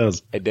everyone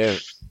does. I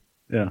don't.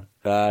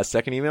 Yeah.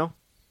 Second email?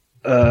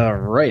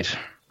 Right.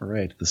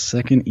 The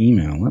second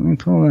email. Let me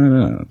pull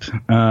that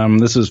up.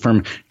 This is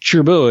from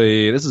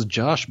Cheerboy. This is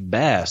Josh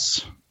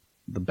Bass,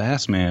 the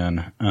Bass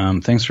Man.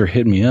 Thanks for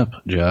hitting me up,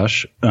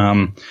 Josh.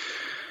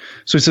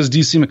 So he says, do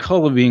you see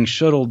McCullough being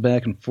shuttled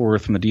back and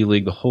forth from the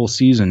D-League the whole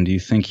season? Do you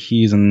think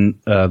he's in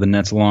the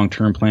Nets'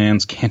 long-term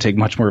plans? Can't take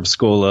much more of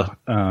Scola.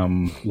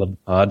 Love the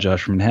pod,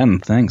 Josh from Manhattan.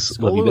 Thanks.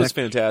 Scola was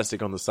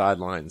fantastic on the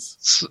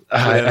sidelines.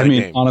 I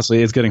mean,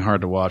 honestly, it's getting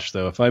hard to watch,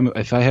 though.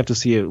 If I have to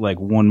see it like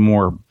one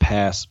more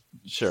pass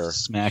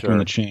smack him in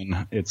the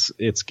chin, it's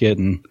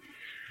getting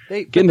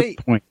to the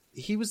point.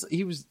 He wasn't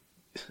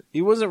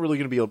really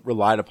going to be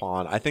relied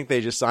upon. I think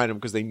they just signed him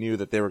because they knew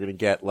that they were going to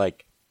get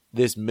like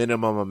this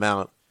minimum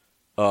amount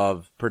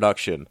of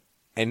production,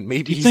 and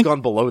maybe he's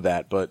gone below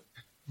that. But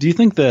do you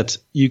think that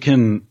you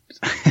can,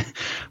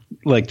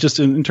 like, just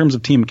in terms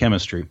of team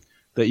chemistry,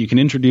 that you can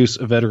introduce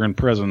a veteran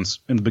presence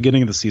in the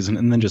beginning of the season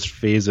and then just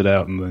phase it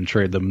out and then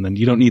trade them, and then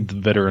you don't need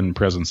the veteran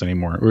presence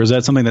anymore? Or is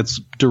that something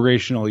that's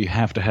durational? You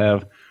have to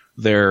have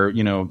their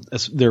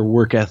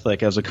work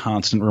ethic as a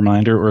constant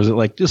reminder, or is it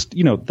like just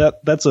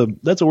that's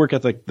a work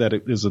ethic that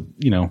is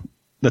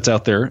that's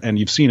out there and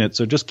you've seen it,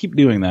 so just keep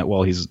doing that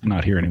while he's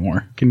not here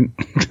anymore?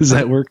 Does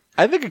that work?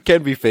 I think it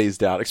can be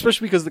phased out,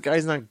 especially because the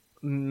guy's not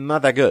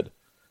that good.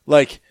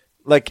 Like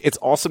it's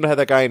awesome to have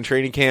that guy in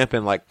training camp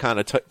and like kind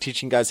of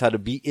teaching guys how to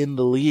be in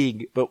the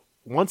league. But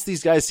once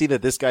these guys see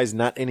that this guy's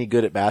not any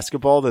good at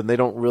basketball, then they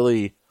don't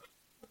need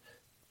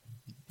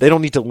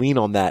to lean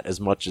on that as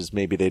much as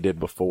maybe they did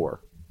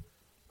before.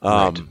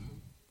 Right.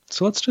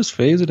 So let's just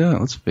phase it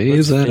out. Let's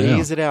phase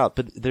it out.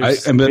 But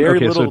there's very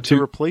little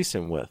to replace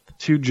him with.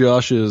 to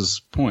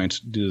Josh's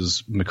point,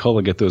 does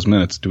McCullough get those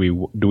minutes? Do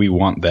we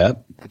want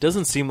that? It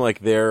doesn't seem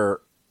like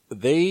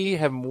they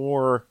have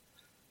more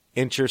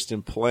interest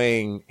in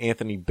playing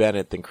Anthony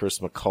Bennett than Chris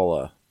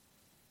McCullough.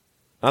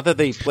 Not that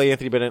they play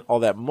Anthony Bennett all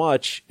that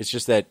much. It's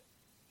just that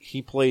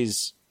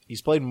he's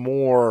played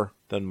more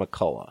than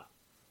McCullough.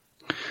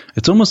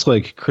 It's almost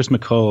like Chris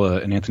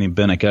McCullough and Anthony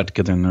Bennett got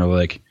together and they're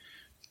like,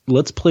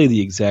 let's play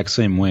the exact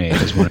same way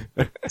as one.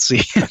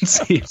 see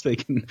if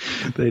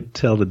they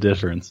tell the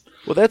difference.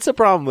 Well, that's the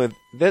problem with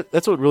that.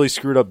 That's what really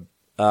screwed up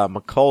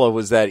McCullough,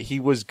 was that he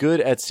was good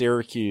at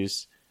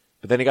Syracuse,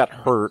 but then he got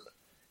hurt,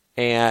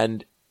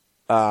 and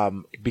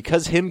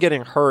because him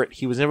getting hurt,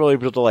 he was never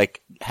able to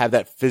like have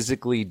that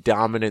physically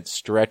dominant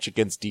stretch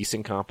against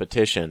decent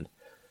competition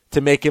to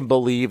make him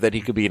believe that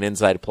he could be an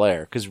inside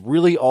player. Because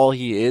really, all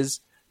he is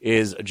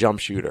a jump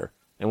shooter,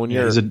 and when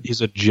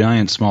he's a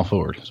giant small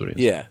forward. Is what he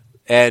is. Yeah.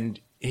 And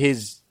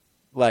his,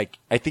 like,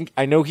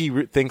 I know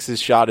he thinks his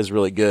shot is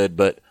really good,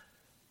 but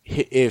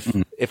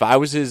if I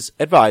was his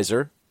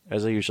advisor,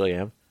 as I usually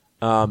am,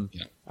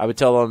 I would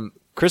tell him,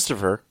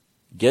 Christopher,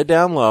 get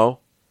down low.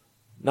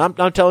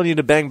 Not telling you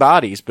to bang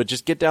bodies, but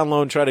just get down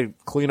low and try to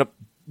clean up.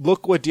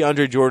 Look what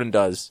DeAndre Jordan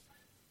does.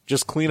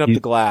 Just clean up the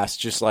glass.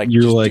 Just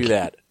do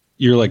that.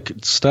 You're like,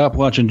 stop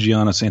watching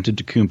Giannis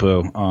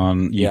Antetokounmpo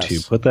on YouTube.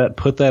 Yes. Put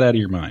that out of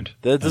your mind.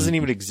 That doesn't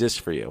even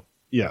exist for you.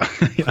 Yeah.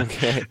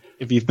 Okay.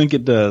 If you think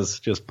it does,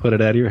 just put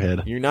it out of your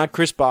head. You're not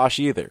Chris Bosh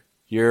either.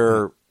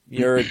 You're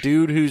a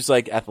dude who's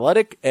like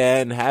athletic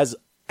and has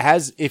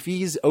if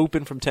he's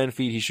open from 10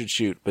 feet, he should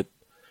shoot. But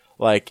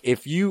like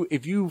if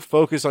you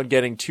focus on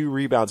getting 2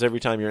 rebounds every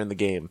time you're in the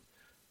game,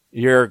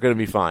 you're going to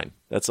be fine.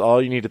 That's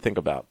all you need to think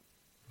about.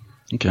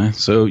 Okay.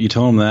 So you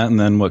tell him that, and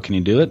then what? Can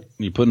you do it?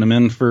 You putting him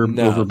in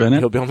over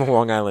Bennett? He'll be on the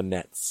Long Island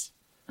Nets.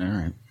 All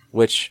right.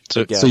 Which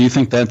so you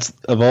think that's,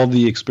 of all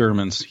the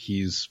experiments,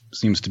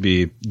 seems to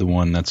be the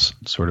one that's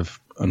sort of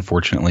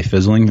unfortunately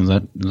fizzling? Is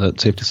that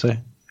safe to say?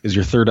 Is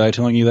your third eye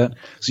telling you that?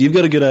 So you've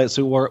got a good eye.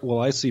 So while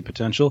I see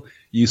potential,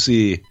 you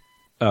see.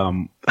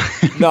 No,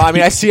 I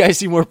mean I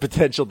see more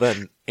potential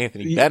than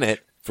Anthony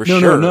Bennett for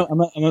sure. No.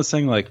 I'm not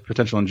saying like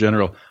potential in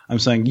general. I'm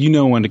saying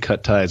when to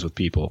cut ties with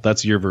people.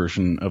 That's your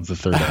version of the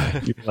third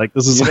eye. You're like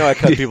this is. I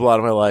cut people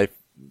out of my life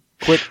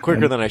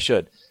quicker than I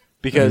should.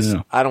 Because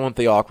I don't want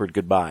the awkward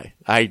goodbye.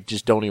 I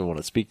just don't even want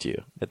to speak to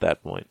you at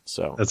that point.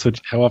 So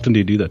how often do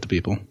you do that to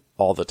people?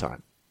 All the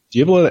time. Do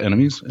you have a lot of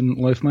enemies in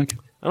life, Mike?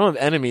 I don't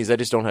have enemies. I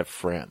just don't have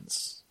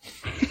friends.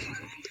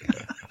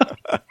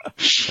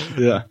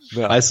 Yeah.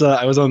 No.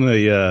 I was on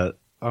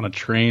a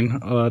train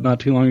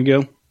not too long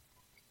ago,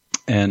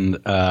 and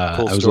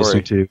I was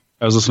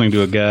listening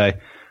to a guy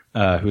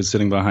who was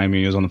sitting behind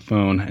me. He was on the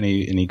phone, and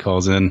he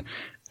calls in,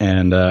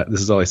 and this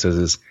is all he says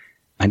is,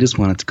 "I just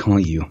wanted to call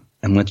you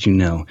and let you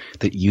know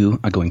that you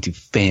are going to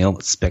fail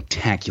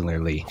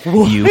spectacularly."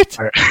 What? You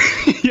are,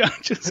 yeah,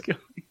 just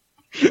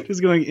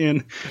going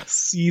in,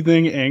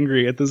 seething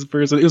angry at this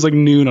person. It was like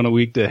noon on a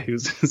weekday. He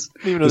was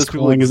just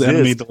calling his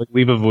enemy to like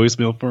leave a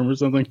voicemail for him or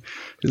something.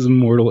 His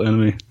mortal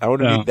enemy. I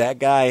want to meet that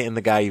guy and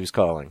the guy he was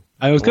calling.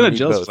 I was kind of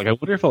jealous. Like, I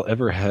wonder if I'll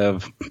ever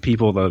have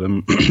people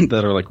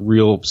that are like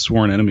real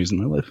sworn enemies in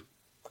my life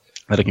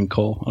that I can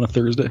call on a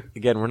Thursday.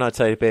 Again, we're not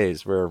type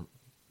A's. We're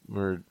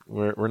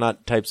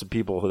not types of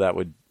people that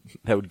would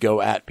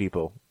go at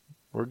people.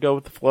 We're go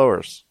with the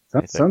flowers.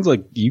 That sounds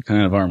like you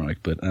kind of are, Mike,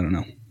 but I don't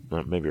know.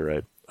 Maybe you're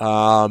right.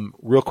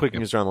 Real quick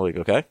news around the league,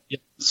 okay?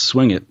 Yep.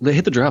 Swing it.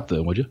 Hit the drop,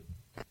 though, would you?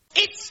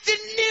 It's the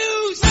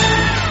news! All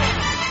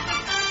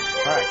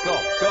right, go.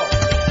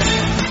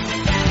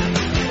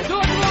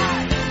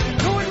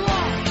 Do it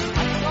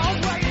live!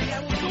 I'm writing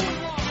and we'll do it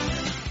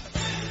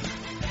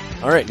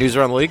live! All right, news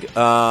around the league.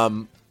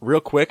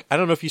 Real quick, I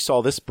don't know if you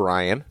saw this,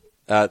 Brian.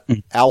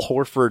 Al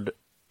Horford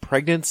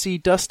pregnancy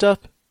dust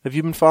up. Have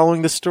you been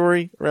following this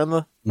story around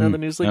the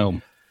news league?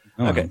 No.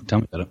 Okay. Tell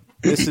me about it.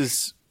 This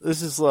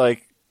is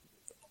like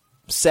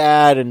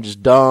sad and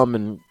just dumb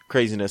and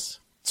craziness.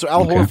 So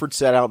Al Horford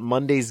sat out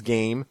Monday's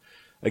game,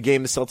 a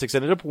game the Celtics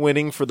ended up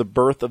winning for the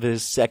birth of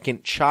his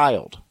second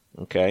child.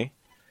 Okay.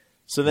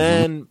 So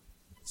then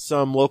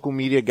some local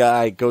media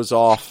guy goes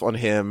off on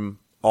him,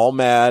 all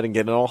mad and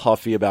getting all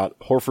huffy about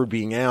Horford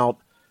being out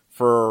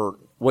for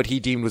what he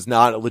deemed was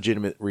not a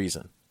legitimate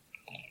reason.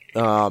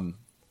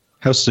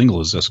 How single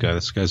is this guy?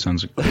 This guy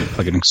sounds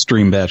like an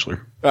extreme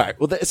bachelor. All right.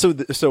 Well,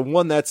 so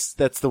one, that's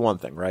the one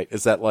thing, right?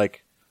 Is that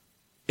like,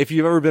 if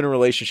you've ever been in a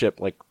relationship,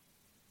 like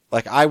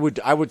I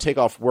would take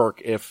off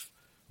work if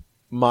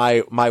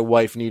my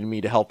wife needed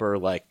me to help her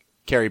like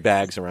carry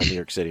bags around New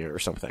York City or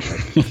something.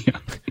 Like, Yeah.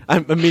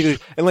 I'm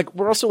immediately, and like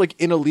we're also like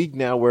in a league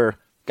now where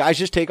guys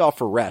just take off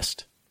for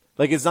rest.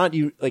 Like it's not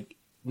you, like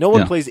no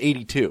one plays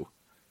 82.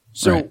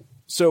 So. Right.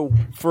 So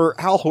for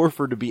Al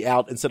Horford to be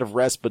out instead of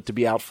rest, but to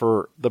be out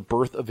for the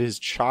birth of his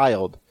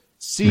child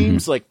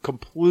seems like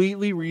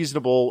completely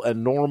reasonable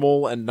and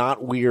normal and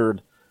not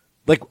weird.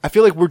 Like, I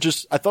feel like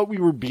I thought we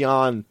were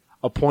beyond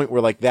a point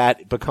where like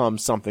that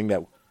becomes something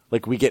that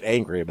like we get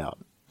angry about.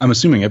 I'm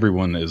assuming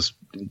everyone is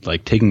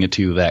like taking it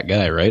to that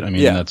guy, right? I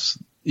mean,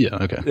 Yeah.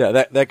 Okay.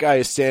 Yeah, that guy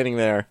is standing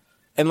there.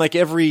 And like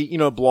every,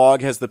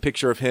 blog has the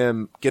picture of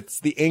him, gets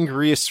the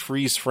angriest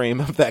freeze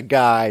frame of that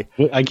guy.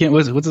 I can't,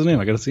 what's his name?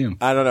 I gotta see him.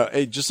 I don't know.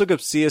 Hey, just look up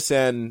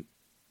CSN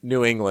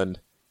New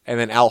England and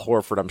then Al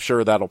Horford. I'm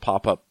sure that'll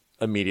pop up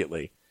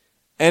immediately.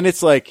 And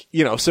it's like,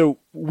 so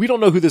we don't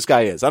know who this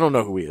guy is. I don't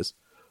know who he is.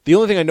 The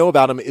only thing I know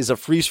about him is a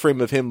freeze frame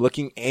of him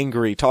looking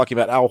angry, talking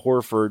about Al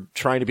Horford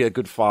trying to be a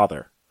good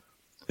father.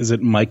 Is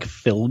it Mike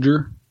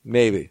Filger?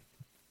 Maybe.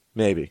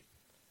 All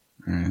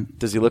right.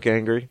 Does he look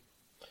angry?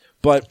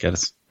 But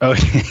oh,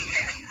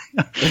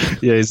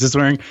 yeah,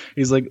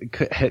 he's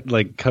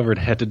like covered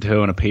head to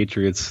toe in a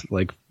Patriots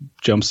like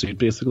jumpsuit,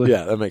 basically.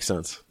 yeah, that makes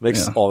sense.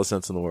 Makes all the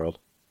sense in the world.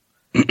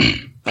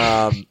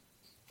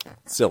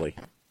 Silly.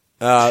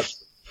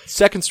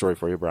 Second story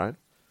for you, Brian.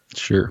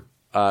 Sure.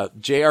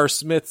 J.R.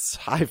 Smith's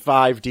high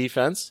five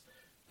defense.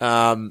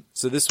 So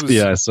this was,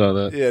 I saw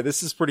that. Yeah,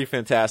 this is pretty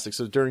fantastic.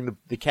 So during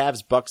the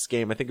Cavs Bucks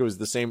game, I think it was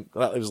it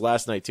was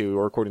last night too.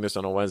 We're recording this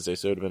on a Wednesday,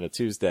 so it would have been a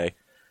Tuesday.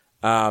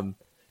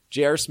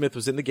 J.R. Smith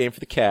was in the game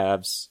for the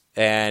Cavs,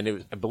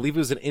 and I believe it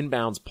was an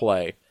inbounds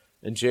play,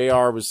 and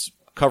J.R. was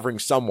covering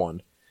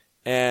someone,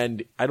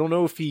 and I don't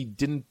know if he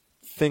didn't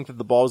think that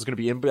the ball was going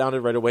to be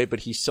inbounded right away,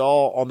 but he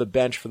saw on the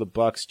bench for the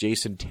Bucks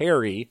Jason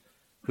Terry,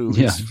 who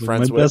he's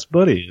friends my with. best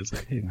buddy. It's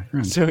like, hey, my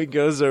friend. So he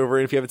goes over,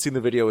 and if you haven't seen the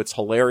video, it's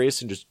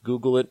hilarious, and just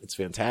Google it. It's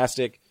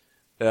fantastic.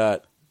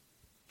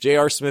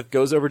 J.R. Smith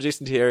goes over to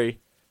Jason Terry,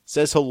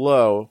 says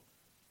hello.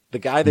 The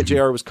guy that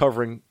J.R. was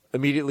covering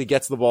immediately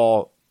gets the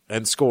ball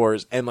and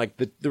scores. And like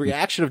the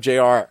reaction of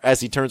J.R. as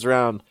he turns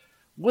around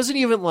wasn't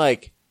even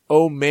like,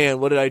 oh man,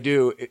 what did I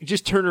do? He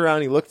just turned around,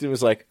 and he looked and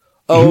was like,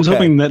 oh, he was okay.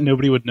 hoping that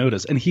nobody would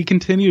notice, and he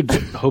continued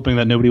hoping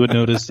that nobody would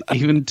notice,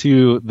 even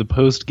to the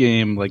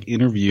post-game like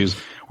interviews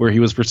where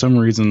he was for some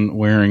reason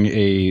wearing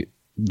a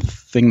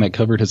thing that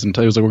covered his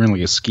entire. He was like wearing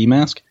like a ski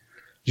mask.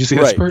 Did you see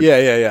that part?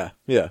 Yeah.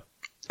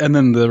 And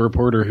then the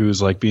reporter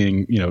who's like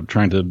being,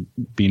 trying to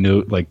be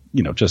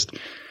just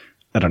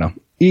I don't know.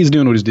 He's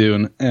doing what he's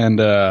doing and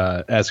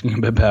asking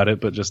him about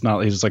it, but just not.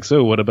 He's just like,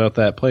 so what about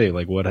that play?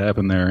 Like, what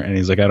happened there? And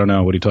he's like, I don't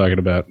know. What are you talking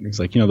about? He's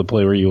like, the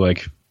play where you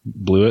like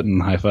blew it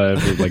and high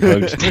fived or like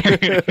hugged.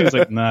 He's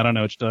like, no, I don't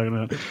know what you're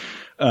talking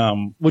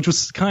about. Which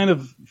was kind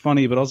of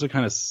funny, but also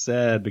kind of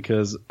sad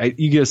because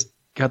you just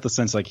got the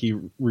sense like he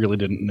really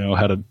didn't know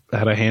how to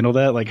handle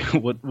that. Like,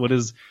 what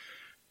is,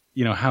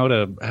 how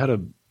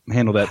to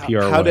handle that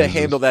PR. How to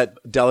handle that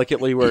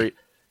delicately where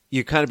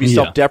you kind of be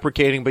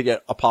self-deprecating, but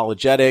yet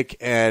apologetic,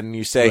 and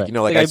you say,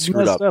 right. I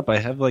screwed up. I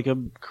have like a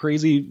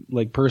crazy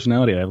like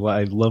personality. I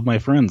love my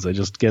friends. I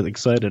just get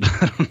excited.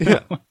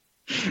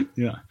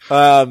 Yeah.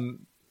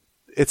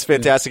 It's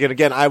fantastic. And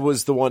again, I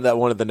was the one that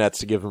wanted the Nets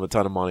to give him a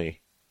ton of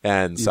money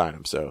and sign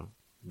him. So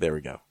there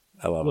we go.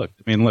 I love it.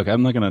 I'm not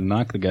going to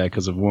knock the guy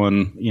because of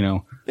one,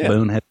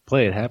 bonehead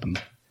play. It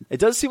happened. It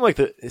does seem like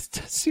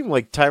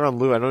Tyronn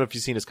Lue. I don't know if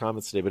you've seen his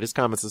comments today, but his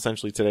comments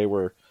essentially today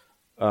were,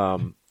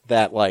 it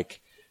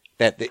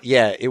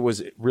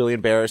was really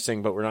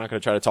embarrassing, but we're not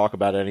going to try to talk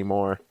about it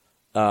anymore.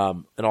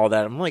 And all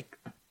that. I'm like,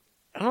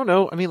 I don't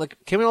know. I mean, like,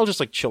 can we all just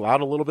like chill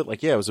out a little bit?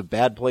 Like, yeah, it was a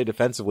bad play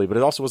defensively, but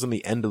it also wasn't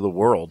the end of the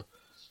world.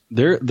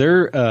 Their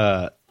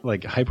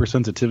like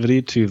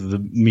hypersensitivity to the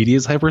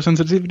media's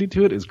hypersensitivity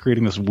to it is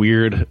creating this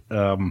weird,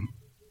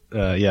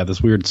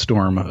 this weird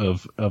storm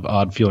of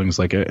odd feelings.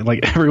 Like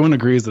everyone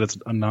agrees that it's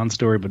a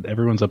non-story, but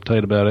everyone's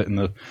uptight about it.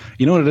 And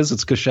you know what it is?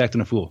 It's because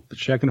Shaqtin' a Fool.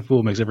 Shaqtin' a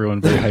Fool makes everyone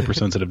very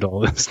hypersensitive to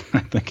all this, I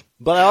think.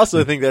 But I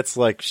also think that's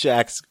like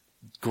Shaq's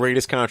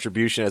greatest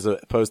contribution as a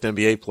post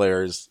NBA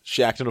player is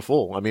Shaqtin' a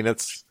Fool. I mean,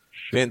 it's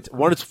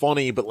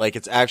funny, but like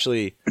it's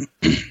actually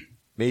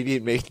maybe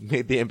it made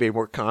the NBA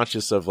more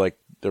conscious of like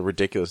the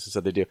ridiculousness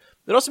that they do.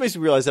 It also makes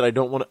me realize that I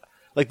don't want to,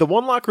 like the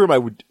one locker room I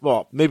would,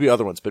 well, maybe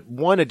other ones, but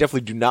one I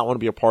definitely do not want to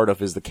be a part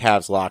of is the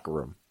Cavs locker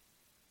room.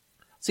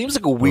 Seems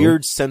like a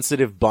weird,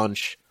 sensitive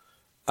bunch.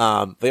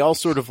 They all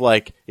sort of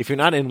like, if you're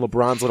not in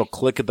LeBron's little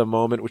clique at the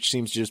moment, which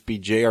seems to just be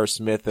J.R.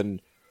 Smith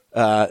and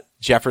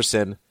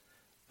Jefferson,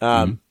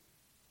 then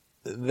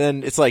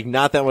it's like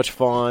not that much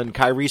fun.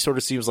 Kyrie sort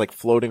of seems like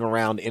floating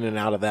around in and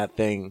out of that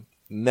thing.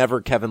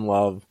 Never Kevin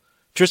Love.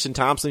 Tristan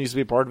Thompson used to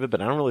be a part of it,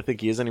 but I don't really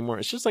think he is anymore.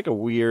 It's just like a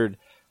weird,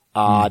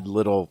 odd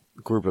little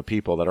group of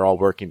people that are all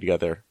working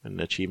together and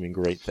achieving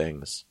great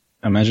things.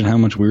 Imagine how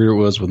much weirder it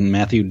was with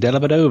Matthew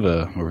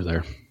Dellavedova over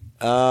there.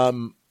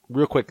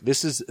 Real quick,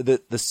 this is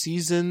the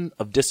season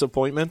of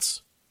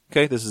disappointments.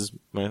 Okay, this is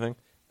my thing.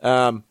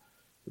 The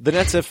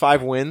Nets have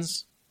 5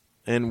 wins,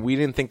 and we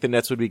didn't think the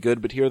Nets would be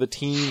good, but here are the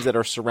teams that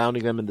are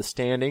surrounding them in the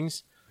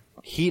standings.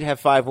 Heat have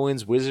 5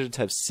 wins, Wizards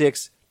have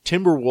 6,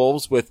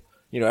 Timberwolves with,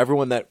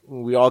 everyone that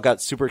we all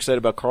got super excited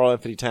about, Karl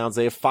Anthony Towns,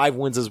 they have 5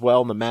 wins as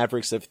well, and the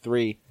Mavericks have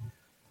 3.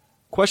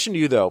 Question to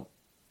you, though.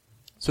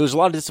 So there's a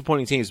lot of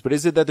disappointing teams, but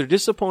is it that they're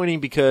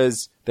disappointing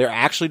because they're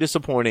actually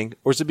disappointing,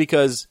 or is it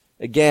because,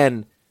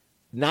 again,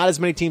 not as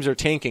many teams are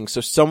tanking, so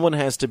someone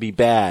has to be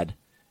bad,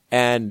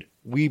 and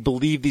we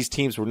believe these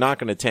teams were not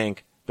going to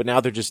tank, but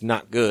now they're just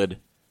not good,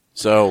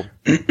 So I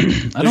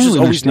there's don't just really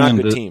always not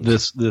understand good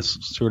teams. this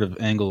sort of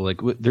angle. Like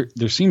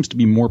there seems to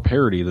be more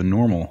parity than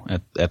normal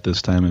at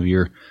this time of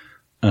year.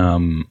 I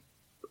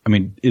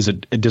mean, is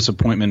it a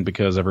disappointment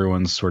because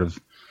everyone's sort of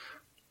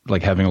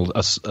like having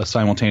a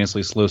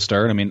simultaneously slow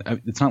start? I mean,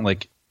 it's not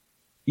like,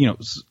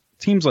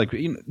 teams like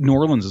New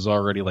Orleans is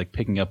already like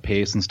picking up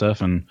pace and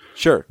stuff. And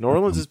Sure, New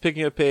Orleans is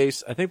picking up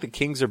pace. I think the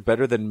Kings are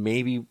better than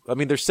maybe. I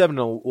mean, they're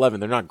 7-11.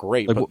 They're not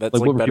great, but that's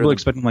what were better. people Than,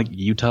 expecting like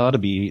Utah to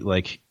be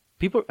like?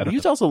 people. I don't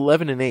Utah's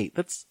 11-8.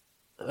 That's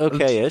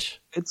okay-ish.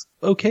 It's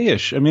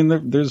okay-ish. I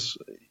mean, there's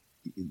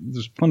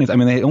plenty. I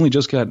mean, they only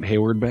just got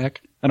Hayward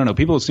back. I don't know.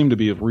 People seem to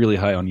be really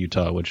high on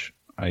Utah, which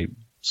I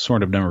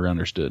sort of never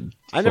understood.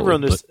 I never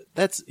understood.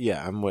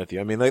 I'm with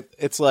you. I mean,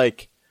 it's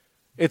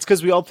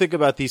because we all think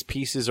about these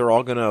pieces are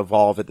all going to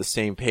evolve at the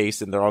same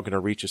pace, and they're all going to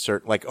reach a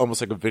certain, like almost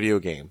like a video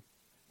game.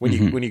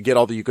 When you get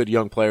all the good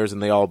young players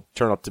and they all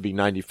turn up to be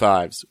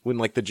 95s. When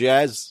like the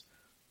Jazz,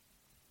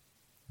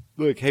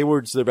 look,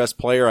 Hayward's their best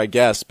player, I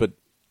guess, but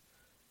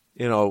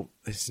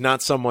it's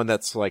not someone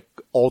that's like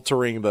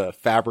altering the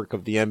fabric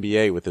of the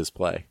NBA with his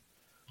play.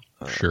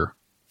 Sure.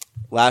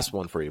 Last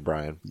one for you,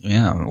 Brian.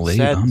 Yeah, lay it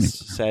on me.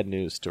 Sad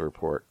news to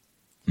report.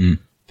 Mm.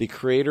 The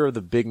creator of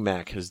the Big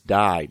Mac has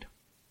died.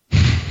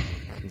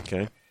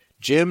 Okay.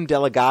 Jim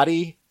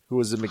Delegati, who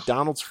was a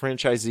McDonald's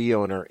franchisee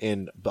owner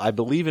I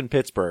believe in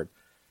Pittsburgh,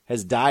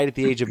 has died at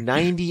the age of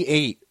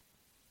 98.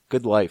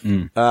 Good life.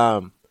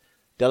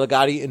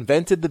 Delegati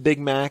invented the Big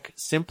Mac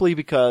simply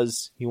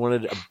because he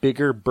wanted a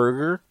bigger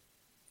burger.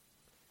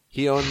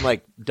 He owned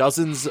like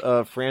dozens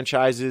of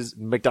franchises,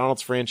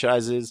 McDonald's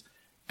franchises,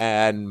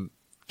 and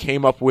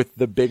came up with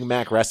the Big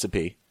Mac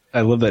recipe.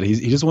 I love that. He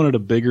just wanted a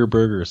bigger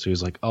burger, so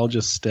he's like, I'll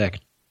just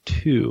stack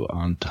 2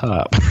 on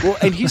top. Well,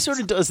 and he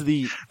sort of does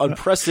the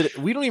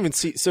unprecedented. We don't even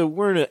see. So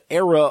we're in an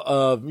era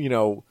of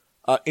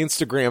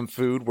Instagram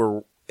food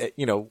where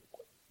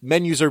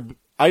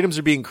items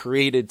are being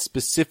created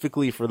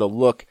specifically for the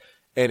look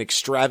and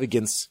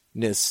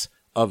extravaganceness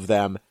of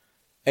them.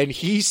 And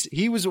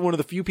he was one of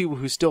the few people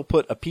who still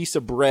put a piece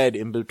of bread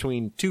in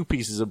between 2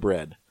 pieces of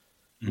bread.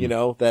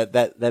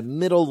 That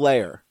middle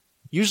layer.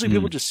 Usually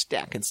people just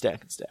stack and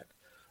stack and stack.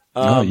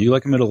 Oh, you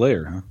like a middle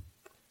layer, huh?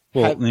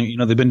 Well,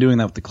 they've been doing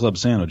that with the club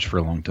sandwich for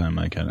a long time,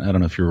 Mike. I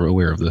don't know if you're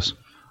aware of this.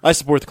 I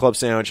support the club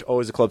sandwich.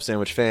 Always a club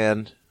sandwich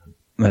fan.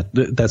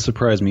 That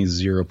surprised me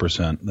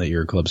 0% that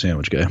you're a club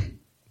sandwich guy.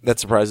 That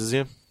surprises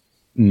you?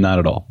 Not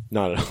at all.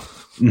 Not at all.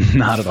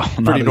 Not at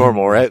all. Pretty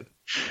normal, right?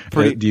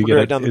 Do you get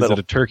right down the is middle. it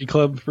a turkey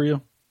club for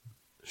you?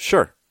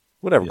 Sure.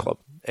 Whatever club.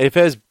 If it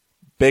has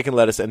bacon,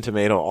 lettuce, and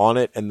tomato on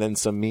it and then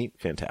some meat,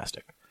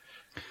 fantastic.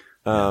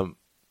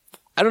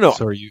 I don't know.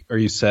 So are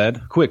you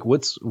sad? Quick,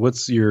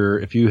 what's your,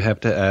 if you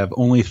have to have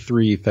only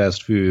 3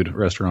 fast food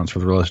restaurants for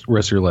the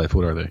rest of your life,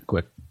 what are they?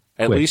 Quick.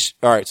 At least,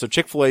 all right, so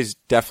Chick-fil-A's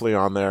definitely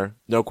on there.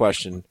 No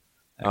question.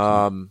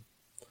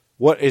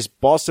 What is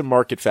Boston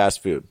Market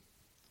fast food?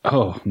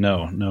 Oh,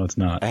 no, it's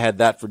not. I had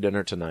that for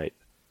dinner tonight.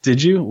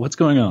 Did you? What's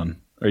going on?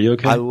 Are you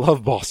okay? I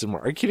love Boston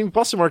Market. Are you kidding?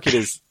 Boston Market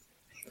is,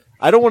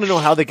 I don't want to know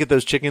how they get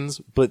those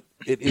chickens, but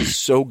it is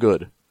so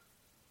good.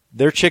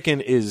 Their chicken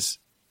is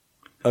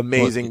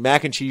amazing. Well,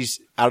 mac and cheese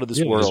out of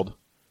this world.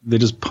 They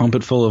just pump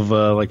it full of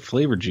like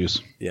flavor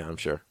juice. Yeah, I'm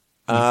sure.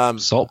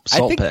 Salt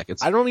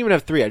packets. I don't even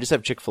have 3. I just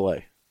have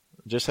Chick-fil-A.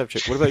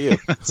 What about you?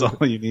 That's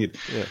all you need.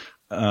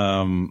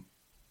 Yeah.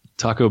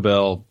 Taco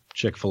Bell,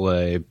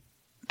 Chick-fil-A.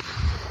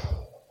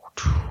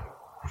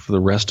 For the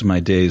rest of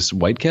my days,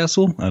 White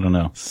Castle? I don't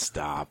know.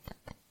 Stop.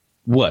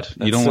 What?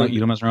 You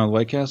don't mess around with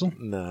White Castle?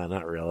 No,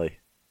 not really.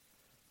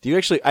 Do you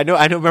actually? I know.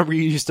 Remember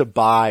you used to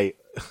buy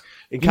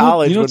in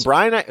college when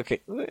Brian and I.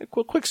 Okay,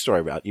 quick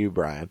story about you,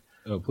 Brian.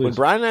 Oh, please. When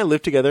Brian and I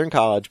lived together in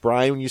college,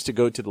 Brian used to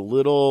go to the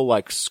little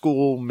like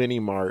school mini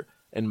mart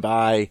and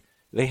buy.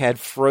 They had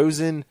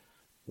frozen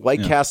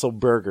White Castle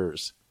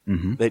burgers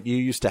that you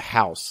used to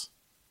house.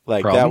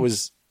 Like Problem? that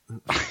was.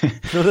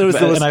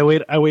 And I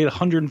weighed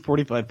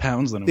 145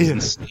 pounds then. It was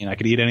insane. I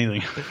could eat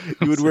anything.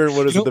 You would wear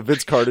the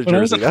Vince Carter jersey. When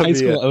I was in high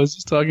school, I was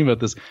just talking about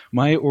this.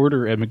 My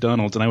order at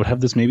McDonald's, and I would have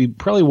this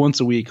probably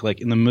once a week,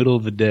 like in the middle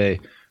of the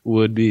day,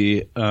 would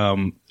be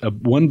 1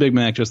 Big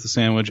Mac, just the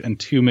sandwich, and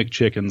 2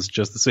 McChickens,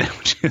 just the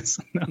sandwiches.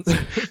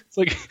 It's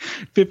like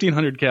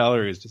 1,500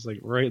 calories, just like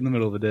right in the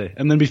middle of the day,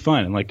 and then be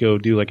fine and like go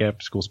do like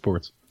after school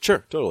sports.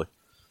 Sure, totally.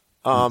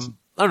 I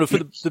don't know, for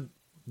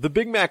the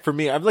Big Mac for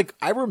me, I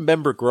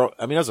remember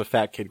I was a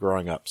fat kid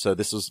growing up, so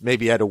this was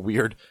maybe I had a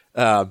weird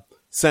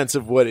sense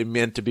of what it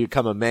meant to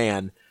become a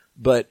man.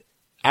 But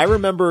I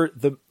remember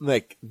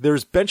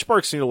there's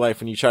benchmarks in your life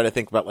when you try to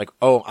think about like,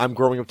 oh, I'm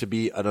growing up to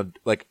be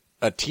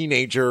a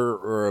teenager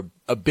or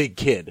a big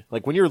kid.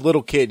 Like when you're a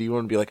little kid, you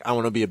want to be like, I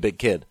want to be a big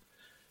kid.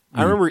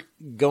 I remember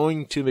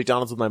going to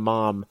McDonald's with my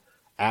mom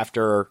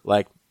after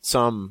like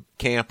some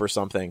camp or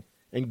something,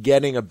 and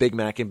getting a Big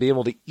Mac and being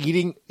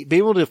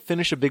able to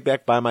finish a Big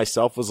Mac by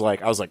myself I was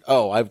like,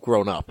 oh, I've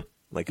grown up.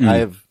 Like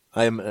I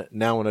am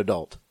now an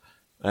adult.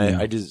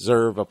 I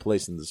deserve a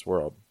place in this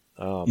world.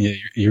 Yeah,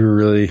 you're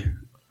really,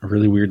 a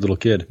really weird little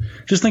kid.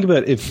 Just think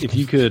about if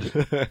you could,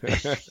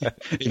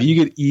 if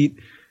you could eat,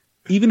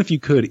 even if you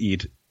could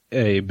eat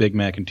a Big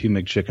Mac and 2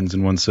 McChickens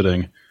in one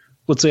sitting,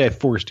 let's say I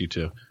forced you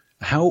to,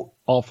 how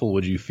awful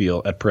would you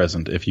feel at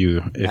present if you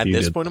At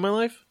this point in my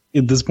life?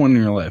 At this point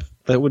in your life,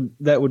 that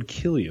would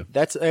kill you.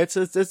 That's a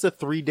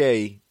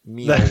 3-day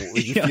meal. That,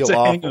 Would you yeah, feel it's a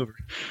awful? hangover.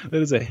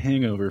 That is a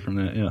hangover from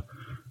that. Yeah.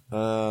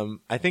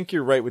 I think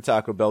you're right with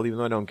Taco Bell, even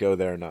though I don't go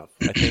there enough.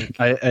 I think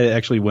I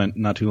actually went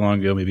not too long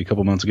ago, maybe a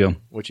couple months ago.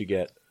 what you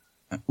get.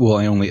 Well,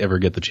 I only ever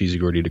get the cheesy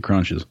gordita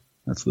crunches.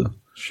 That's the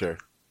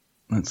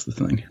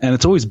thing, and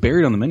it's always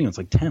buried on the menu. It's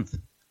like 10th.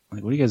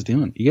 Like, what are you guys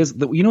doing? You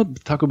know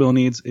what Taco Bell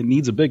needs? It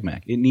needs a Big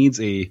Mac. It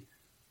needs a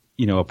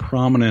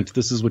prominent.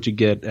 This is what you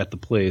get at the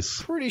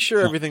place. Pretty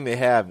sure everything they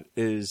have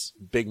is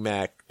Big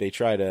Mac. They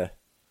try to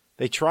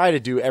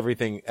do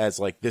everything as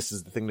like this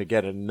is the thing to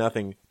get, and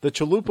nothing. The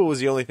chalupa was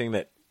the only thing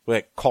that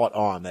caught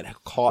on,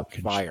 that caught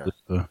fire.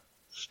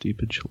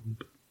 Stupid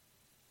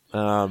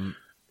chalupa.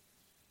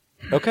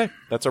 Okay,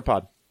 that's our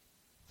pod.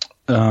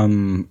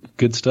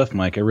 Good stuff,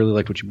 Mike. I really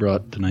liked what you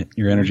brought tonight.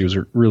 Your energy was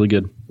really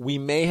good. We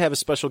may have a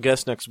special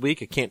guest next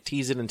week. I can't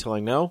tease it until I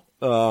know,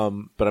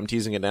 but I'm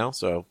teasing it now,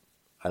 so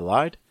I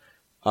lied.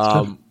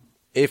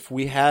 If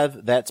we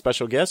have that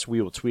special guest,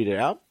 we will tweet it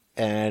out,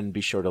 and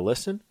be sure to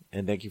listen.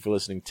 And thank you for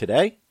listening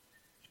today.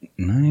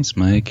 Nice,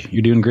 Mike.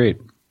 You're doing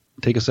great.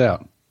 Take us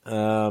out.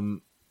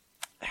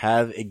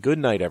 Have a good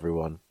night,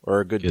 everyone, or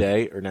a good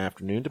day, or an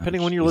afternoon,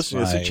 depending on when you're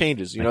listening to this. It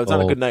changes. It's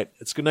not a good night.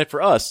 It's a good night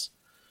for us.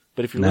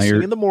 But if you're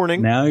listening in the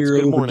morning, now you're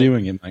it's good overdoing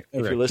morning. it, Mike.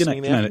 If you're listening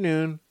in the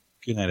afternoon,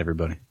 good night,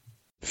 everybody.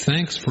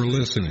 Thanks for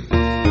listening.